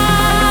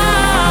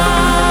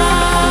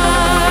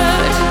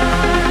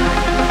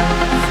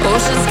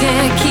 Oceans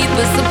can't keep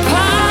us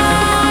apart.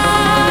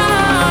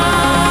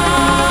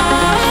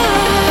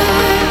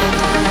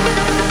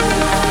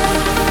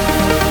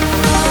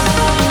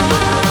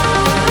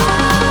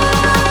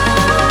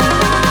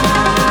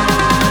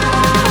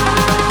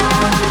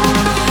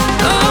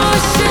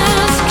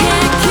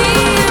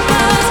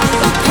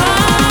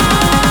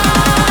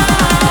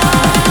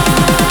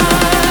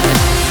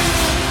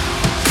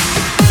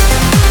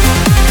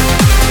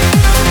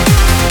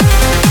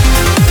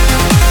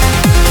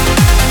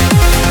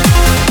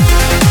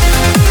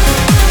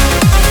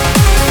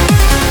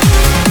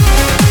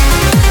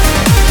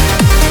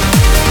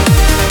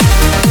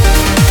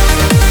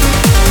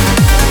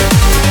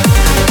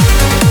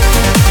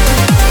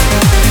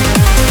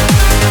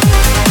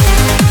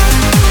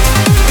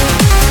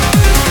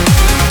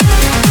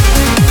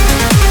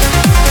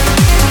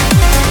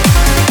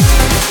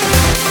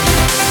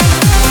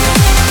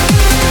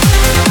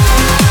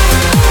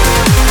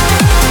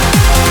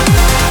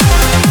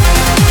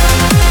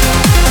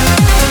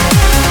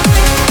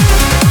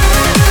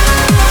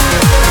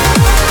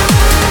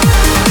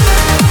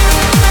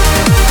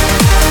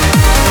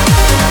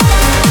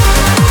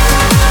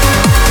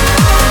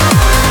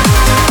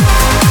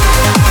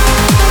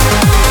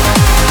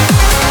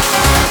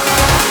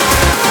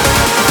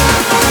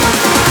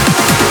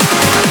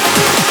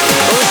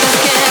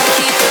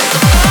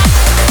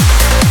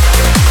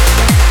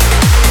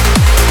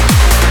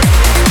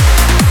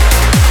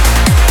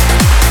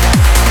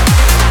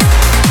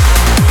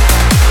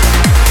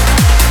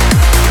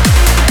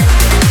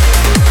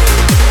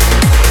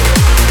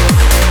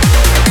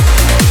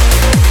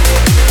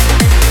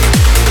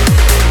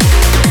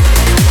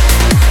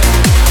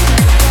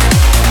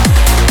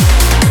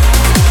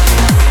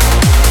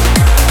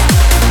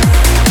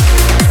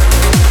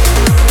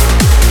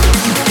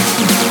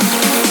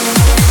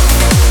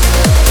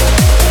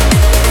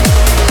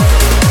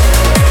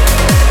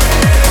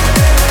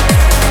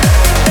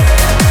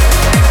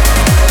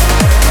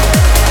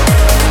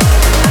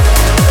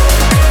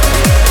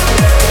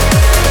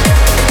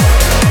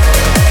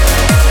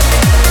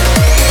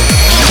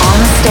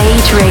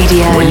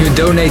 When you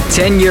donate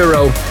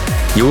 €10,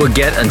 you will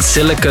get a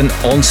Silicon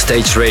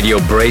Onstage Radio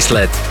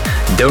bracelet.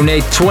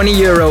 Donate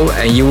 €20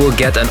 and you will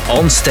get an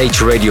Onstage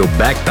Radio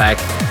backpack.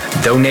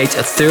 Donate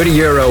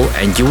 €30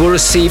 and you will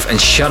receive a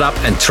Shut Up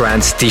and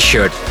Trance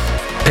t-shirt.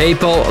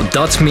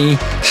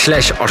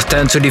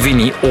 paypal.me/Artento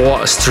Divini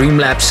or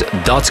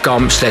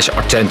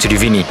streamlabs.com/Artento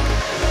Divini.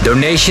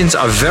 Donations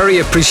are very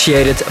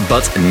appreciated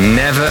but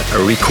never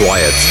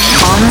required.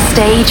 On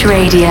Stage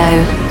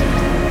Radio.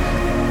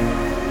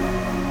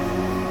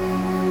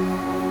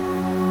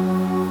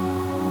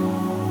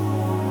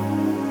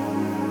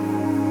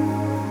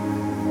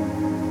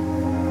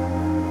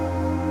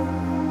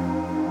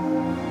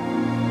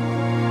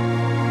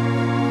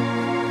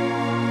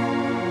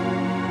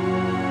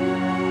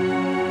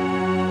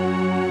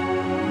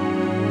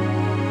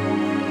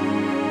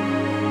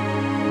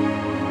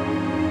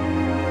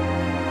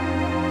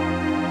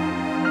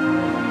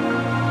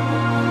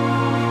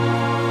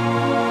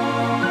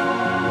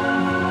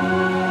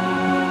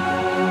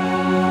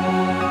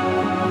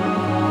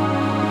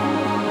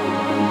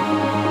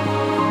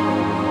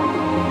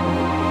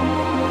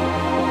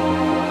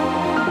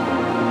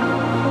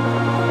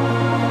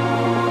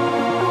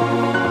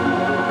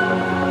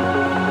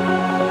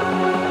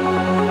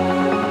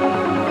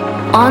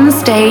 On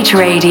Stage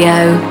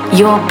Radio,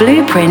 your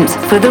blueprint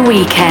for the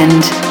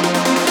weekend.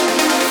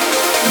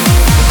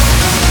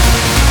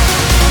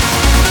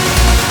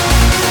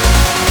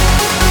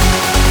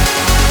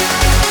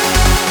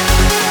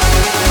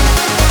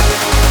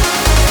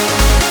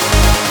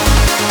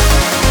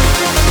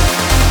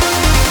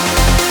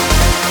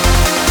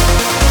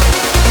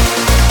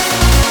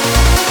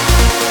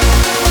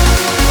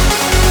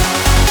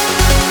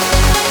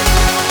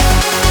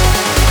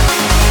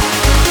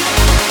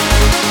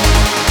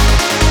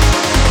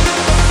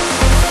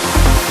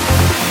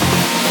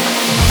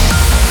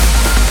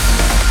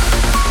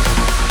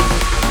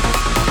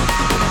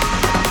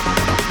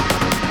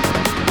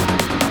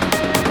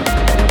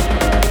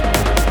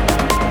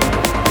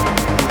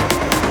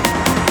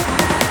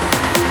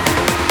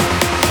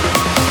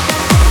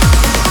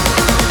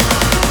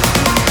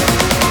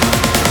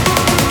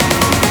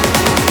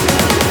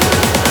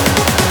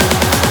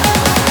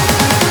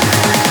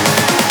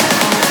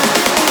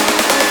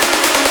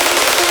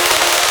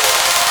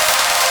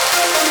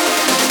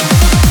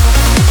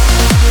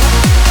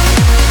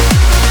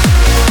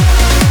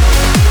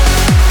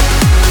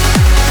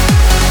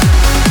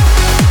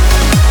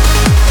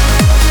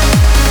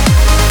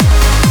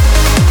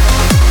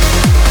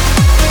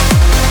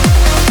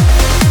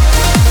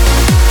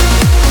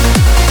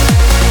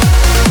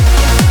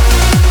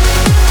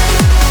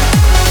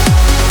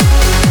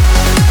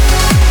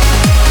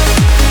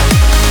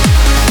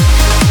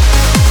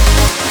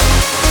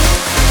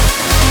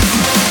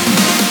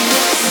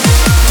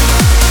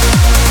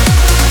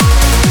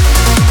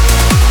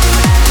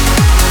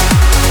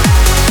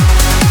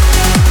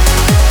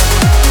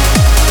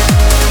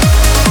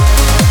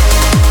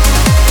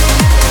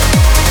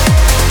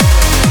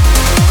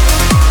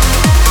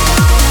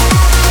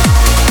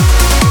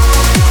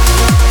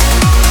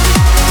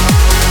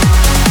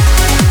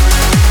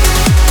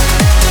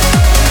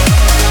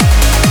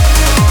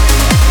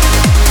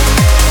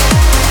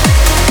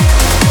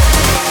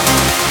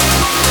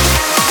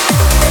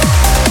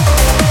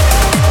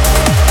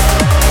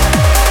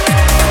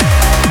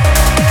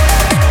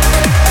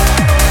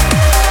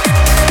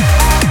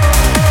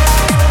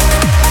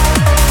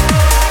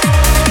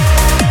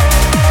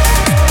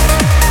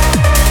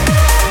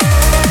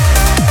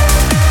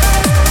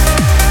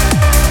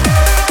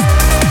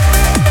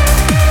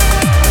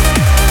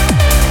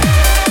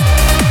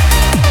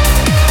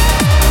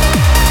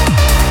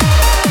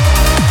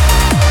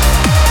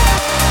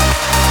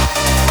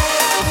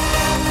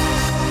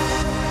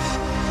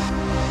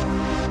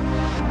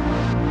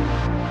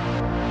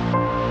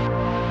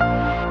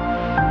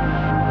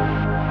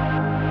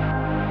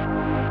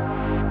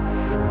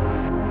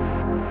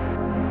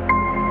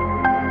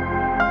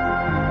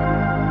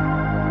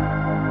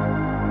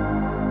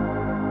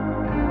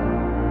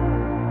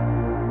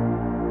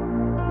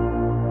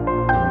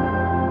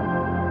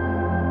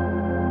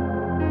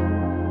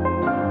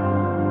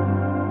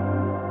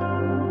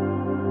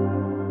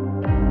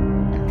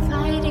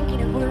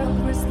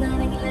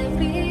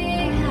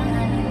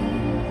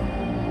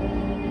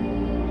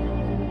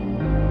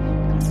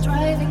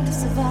 striving to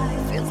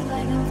survive, feels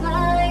like I'm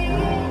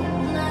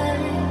flying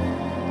blind.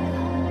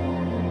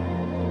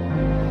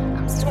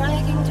 I'm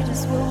striking to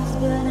these walls,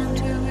 but I'm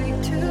too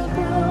weak to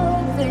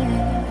move it.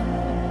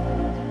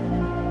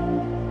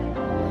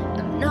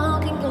 I'm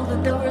knocking all the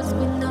doors,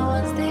 but no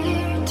one's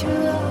there to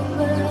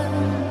open.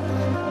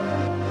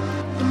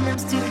 And I'm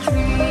still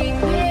dreaming.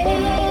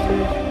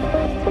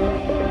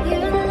 You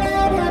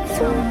light up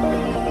for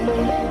me.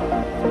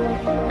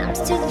 I'm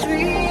still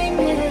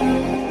dreaming.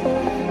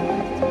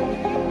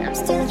 I'm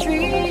still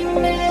dreaming.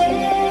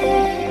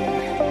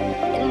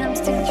 And I'm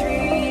still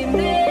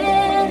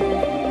dreaming.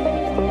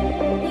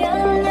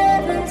 You'll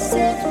never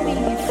set me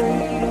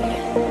free.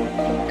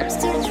 I'm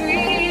still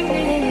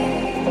dreaming.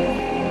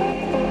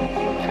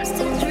 I'm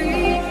still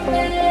dreaming.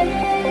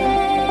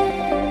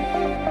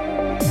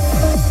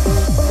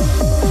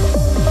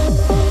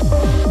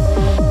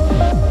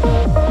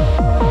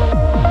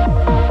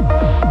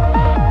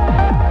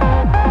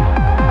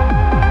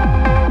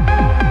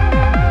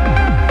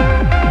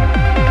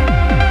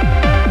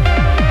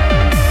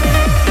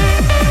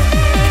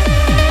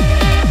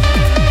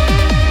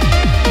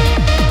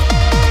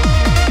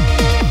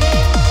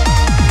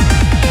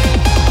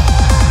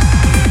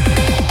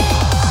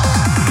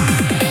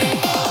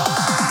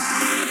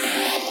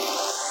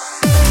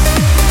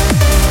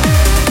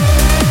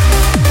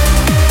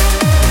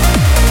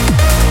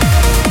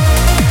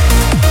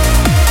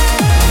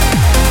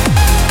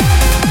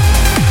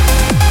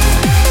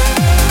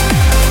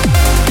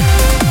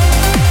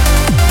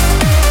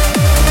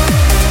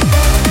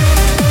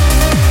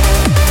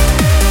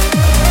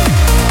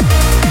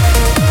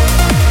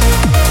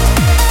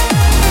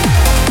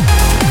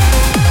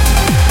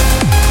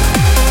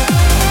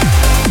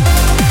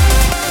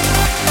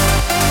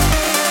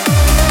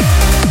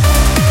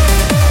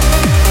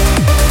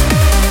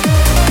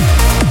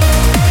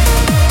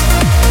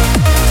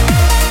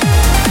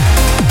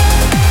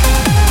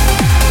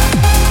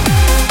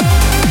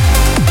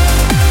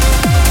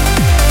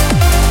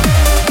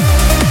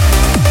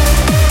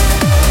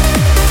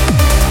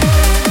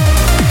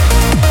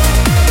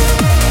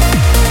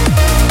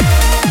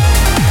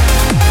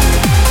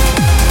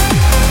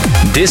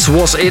 This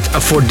was it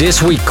for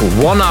this week,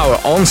 1 hour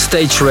on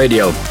stage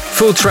radio.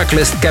 Full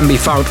tracklist can be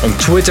found on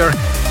Twitter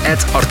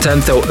at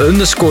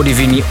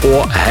Artento_Divini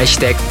or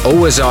hashtag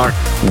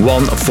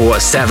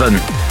OSR147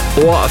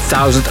 or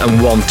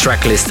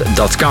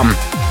 1001tracklist.com.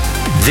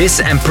 This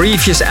and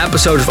previous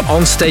episodes of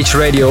On Stage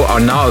Radio are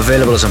now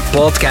available as a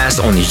podcast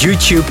on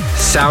YouTube,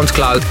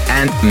 SoundCloud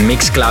and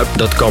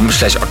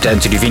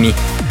mixcloud.com/ArtentoDivini.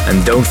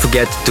 And don't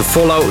forget to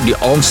follow the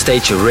On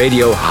Stage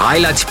Radio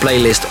highlights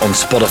playlist on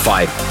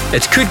Spotify.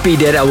 It could be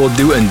that I will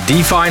do a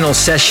D-Final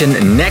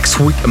session next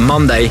week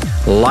Monday,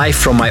 live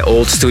from my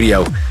old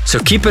studio. So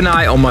keep an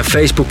eye on my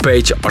Facebook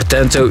page,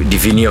 Artento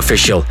Divini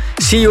Official.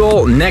 See you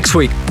all next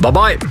week.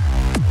 Bye-bye.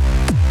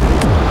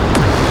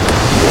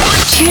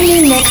 Tune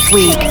in next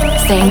week,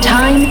 same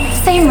time,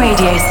 same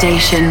radio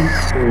station.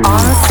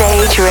 On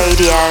Stage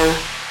Radio.